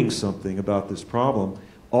doing something about this problem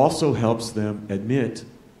also helps them admit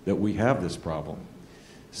that we have this problem.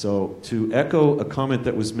 So to echo a comment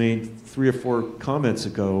that was made 3 or 4 comments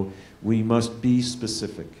ago, we must be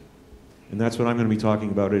specific. And that's what I'm going to be talking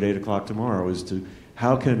about at 8 o'clock tomorrow, is to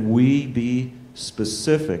how can we be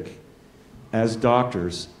specific as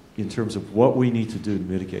doctors in terms of what we need to do to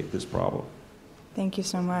mitigate this problem. Thank you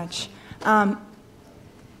so much.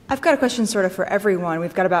 I've got a question sort of for everyone.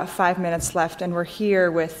 We've got about 5 minutes left, and we're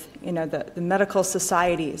here with the medical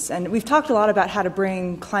societies. And we've talked a lot about how to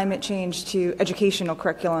bring climate change to educational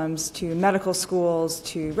curriculums, to medical schools,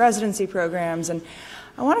 to residency programs. And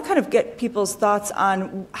I want to kind of get people's thoughts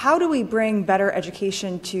on how do we bring better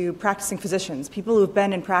education to practicing physicians, people who've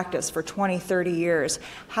been in practice for 20, 30 years.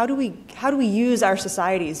 How do we use our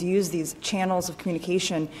societies, use these channels of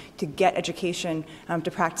communication to get education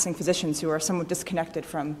to practicing physicians who are somewhat disconnected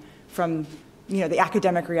from the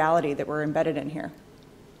academic reality that we're embedded in here?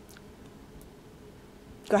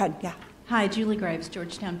 Go ahead, yeah. Hi, Julie Graves,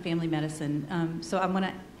 Georgetown Family Medicine. So I'm going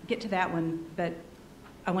to get to that one, but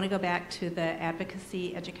I want to go back to the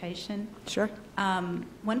advocacy education. Sure.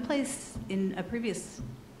 One place in a previous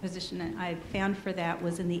position I found for that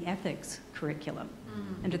was in the ethics curriculum,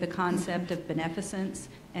 under the concept of beneficence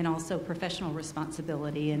and also professional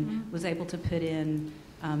responsibility, and was able to put in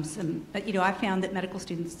I found that medical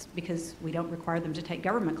students, because we don't require them to take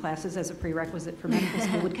government classes as a prerequisite for medical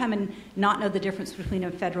school, would come and not know the difference between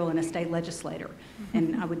a federal and a state legislator.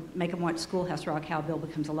 And I would make them watch Schoolhouse Rock, how a bill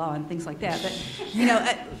becomes a law, and things like that. But,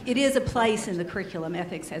 it is a place in the curriculum.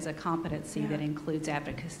 Ethics as a competency that includes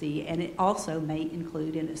advocacy, and it also may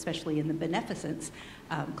include, especially in the beneficence,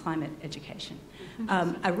 climate education.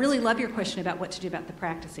 I really love your question about what to do about the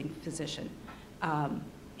practicing physician.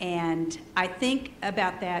 And I think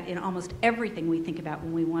about that in almost everything we think about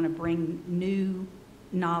when we want to bring new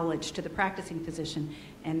knowledge to the practicing physician.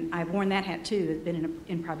 And I've worn that hat too, I've been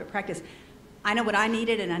in private practice. I know what I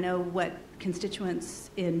needed, and I know what constituents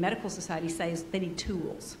in medical society say is they need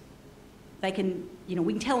tools. They can,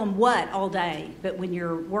 we can tell them what all day, but when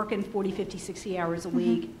you're working 40, 50, 60 hours a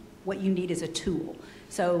week, what you need is a tool.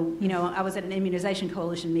 So, I was at an Immunization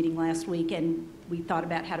Coalition meeting last week, and we thought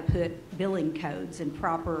about how to put billing codes and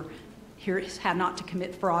here's how not to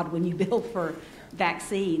commit fraud when you bill for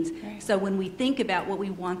vaccines. Right. So when we think about what we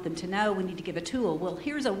want them to know, we need to give a tool. Well,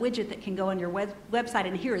 here's a widget that can go on your website,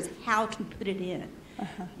 and here is how to put it in.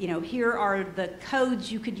 Here are the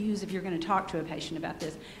codes you could use if you're going to talk to a patient about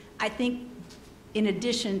this. I think in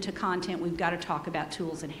addition to content, we've got to talk about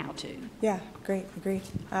tools and how to. Yeah, great, agreed.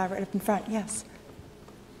 Right up in front, yes.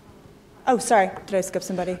 Oh, sorry, did I skip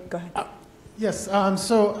somebody? Go ahead. Yes,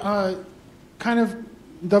 kind of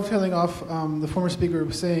dovetailing off the former speaker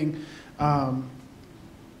was saying,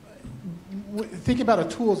 think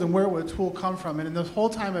about tools and where would a tool come from. And in this whole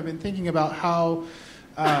time I've been thinking about how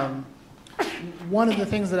one of the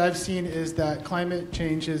things that I've seen is that climate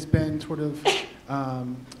change has been sort of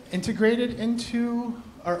integrated into,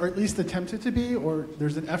 or at least attempted to be, or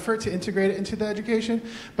there's an effort to integrate it into the education.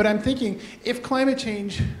 But I'm thinking, if climate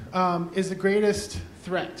change is the greatest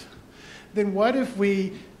threat, then what if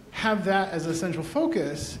we have that as a central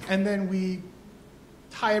focus, and then we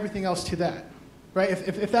tie everything else to that, right?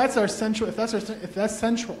 If that's our central, if that's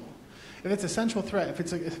central, if it's a central threat, if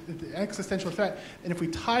it's an existential threat, and if we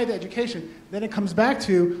tie the education, then it comes back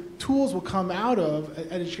to tools will come out of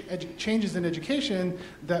changes in education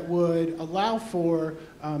that would allow for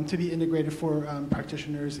to be integrated for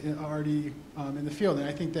practitioners already in the field. And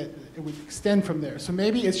I think that it would extend from there. So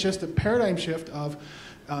maybe it's just a paradigm shift of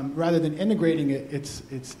rather than integrating it,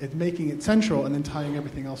 it's making it central and then tying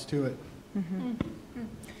everything else to it. Mm-hmm.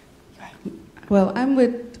 Well,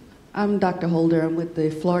 I'm Dr. Holder. I'm with the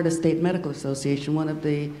Florida State Medical Association, one of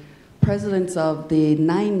the presidents of the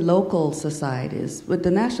 9 local societies. With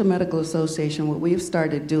the National Medical Association, what we've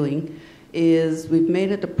started doing is we've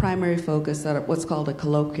made it the primary focus at what's called a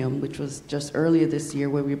colloquium, which was just earlier this year,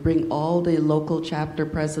 where we bring all the local chapter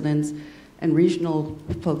presidents and regional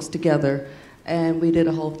folks together, and we did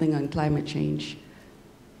a whole thing on climate change.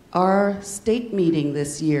 Our state meeting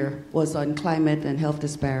this year was on climate and health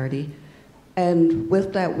disparity. And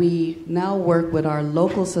with that, we now work with our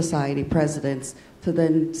local society presidents to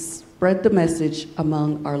then spread the message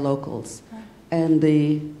among our locals and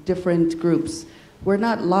the different groups. We're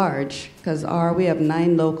not large, because we have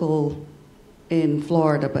 9 local in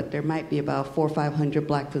Florida, but there might be about 400 or 500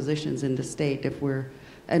 black physicians in the state and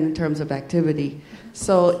in terms of activity.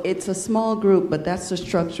 So it's a small group, but that's the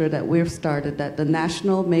structure that we've started, that the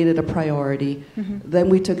national made it a priority. Then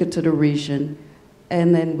we took it to the region.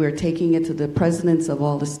 And then we're taking it to the presidents of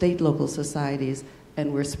all the state local societies,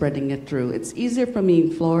 and we're spreading it through. It's easier for me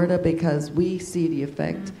in Florida because we see the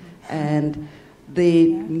effect and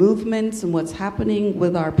the movements and what's happening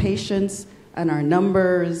with our patients and our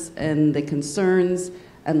numbers and the concerns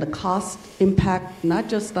and the cost impact, not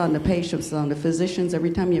just on the patients, but on the physicians.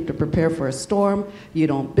 Every time you have to prepare for a storm, you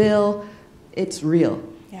don't bill. It's real.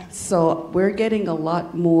 Yeah. So we're getting a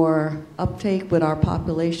lot more uptake with our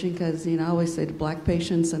population because, I always say the black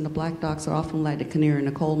patients and the black docs are often like the canary in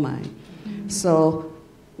a coal mine. So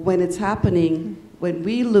when it's happening, when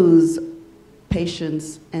we lose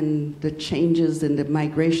patients and the changes in the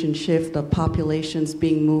migration shift of populations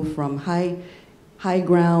being moved from high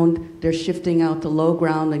ground, they're shifting out to low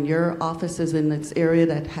ground, and your office is in this area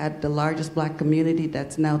that had the largest black community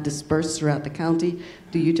that's now dispersed throughout the county.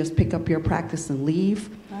 Do you just pick up your practice and leave?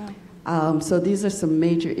 Wow. So these are some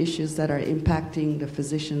major issues that are impacting the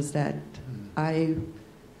physicians that I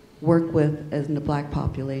work with in the black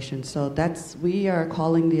population. So we are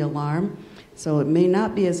calling the alarm. So it may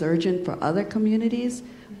not be as urgent for other communities,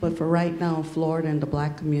 but for right now in Florida and the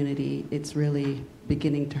black community, it's really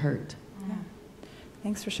beginning to hurt.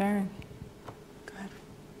 Thanks for sharing. Go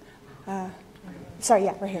ahead. Sorry,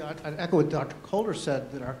 yeah, right here. I'd echo what Dr. Holder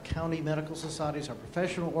said, that our county medical societies, our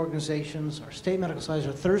professional organizations, our state medical societies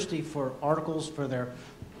are thirsty for articles for their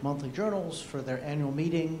monthly journals, for their annual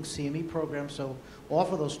meetings, CME programs. So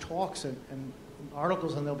offer those talks and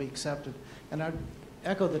articles, and they'll be accepted. And I'd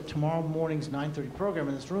echo that tomorrow morning's 9:30 program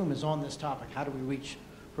in this room is on this topic. How do we reach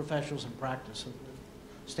professionals in practice? So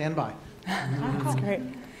stand by. That's great.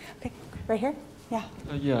 Okay, right here. Yeah.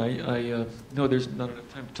 I know there's not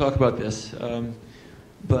enough time to talk about this,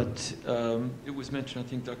 but it was mentioned, I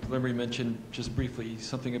think Dr. Lemery mentioned just briefly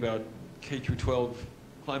something about K through 12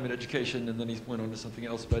 climate education, and then he went on to something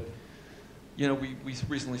else. But, we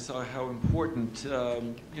recently saw how important,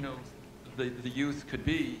 the youth could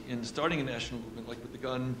be in starting a national movement, like with the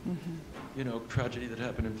gun, tragedy that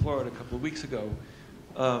happened in Florida a couple of weeks ago.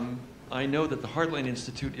 I know that the Heartland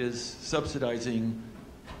Institute is subsidizing,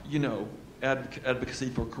 advocacy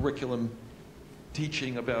for curriculum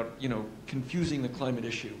teaching about, confusing the climate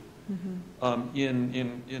issue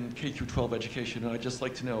in K through 12 education. And I'd just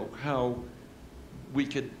like to know how we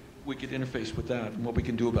could interface with that and what we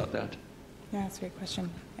can do about that. Yeah, that's a great question.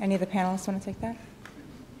 Any of the panelists want to take that?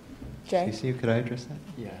 Jay? CC, could I address that?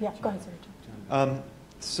 Yeah, go ahead, sir.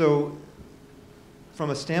 So from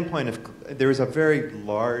a standpoint of, there is a very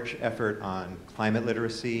large effort on climate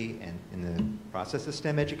literacy and in the process of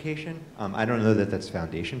STEM education. I don't know that that's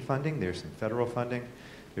foundation funding. There's some federal funding.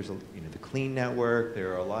 There's the Clean Network.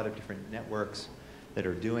 There are a lot of different networks that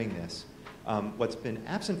are doing this. What's been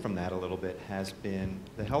absent from that a little bit has been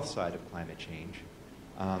the health side of climate change,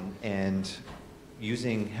 and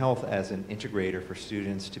using health as an integrator for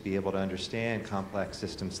students to be able to understand complex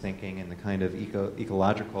systems thinking and the kind of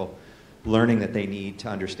ecological learning that they need to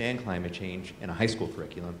understand climate change in a high school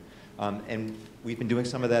curriculum. And we've been doing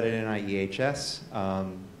some of that at NIEHS,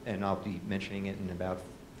 and I'll be mentioning it in about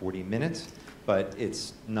 40 minutes. But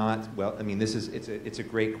it's not, it's a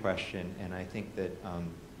great question, and I think that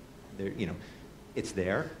it's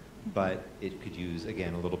there, but it could use,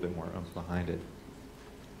 again, a little bit more oomph behind it.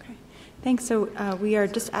 Okay, thanks. So we are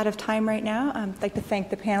just out of time right now. I'd like to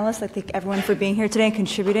thank the panelists. I'd like to thank everyone for being here today and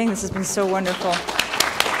contributing. This has been so wonderful.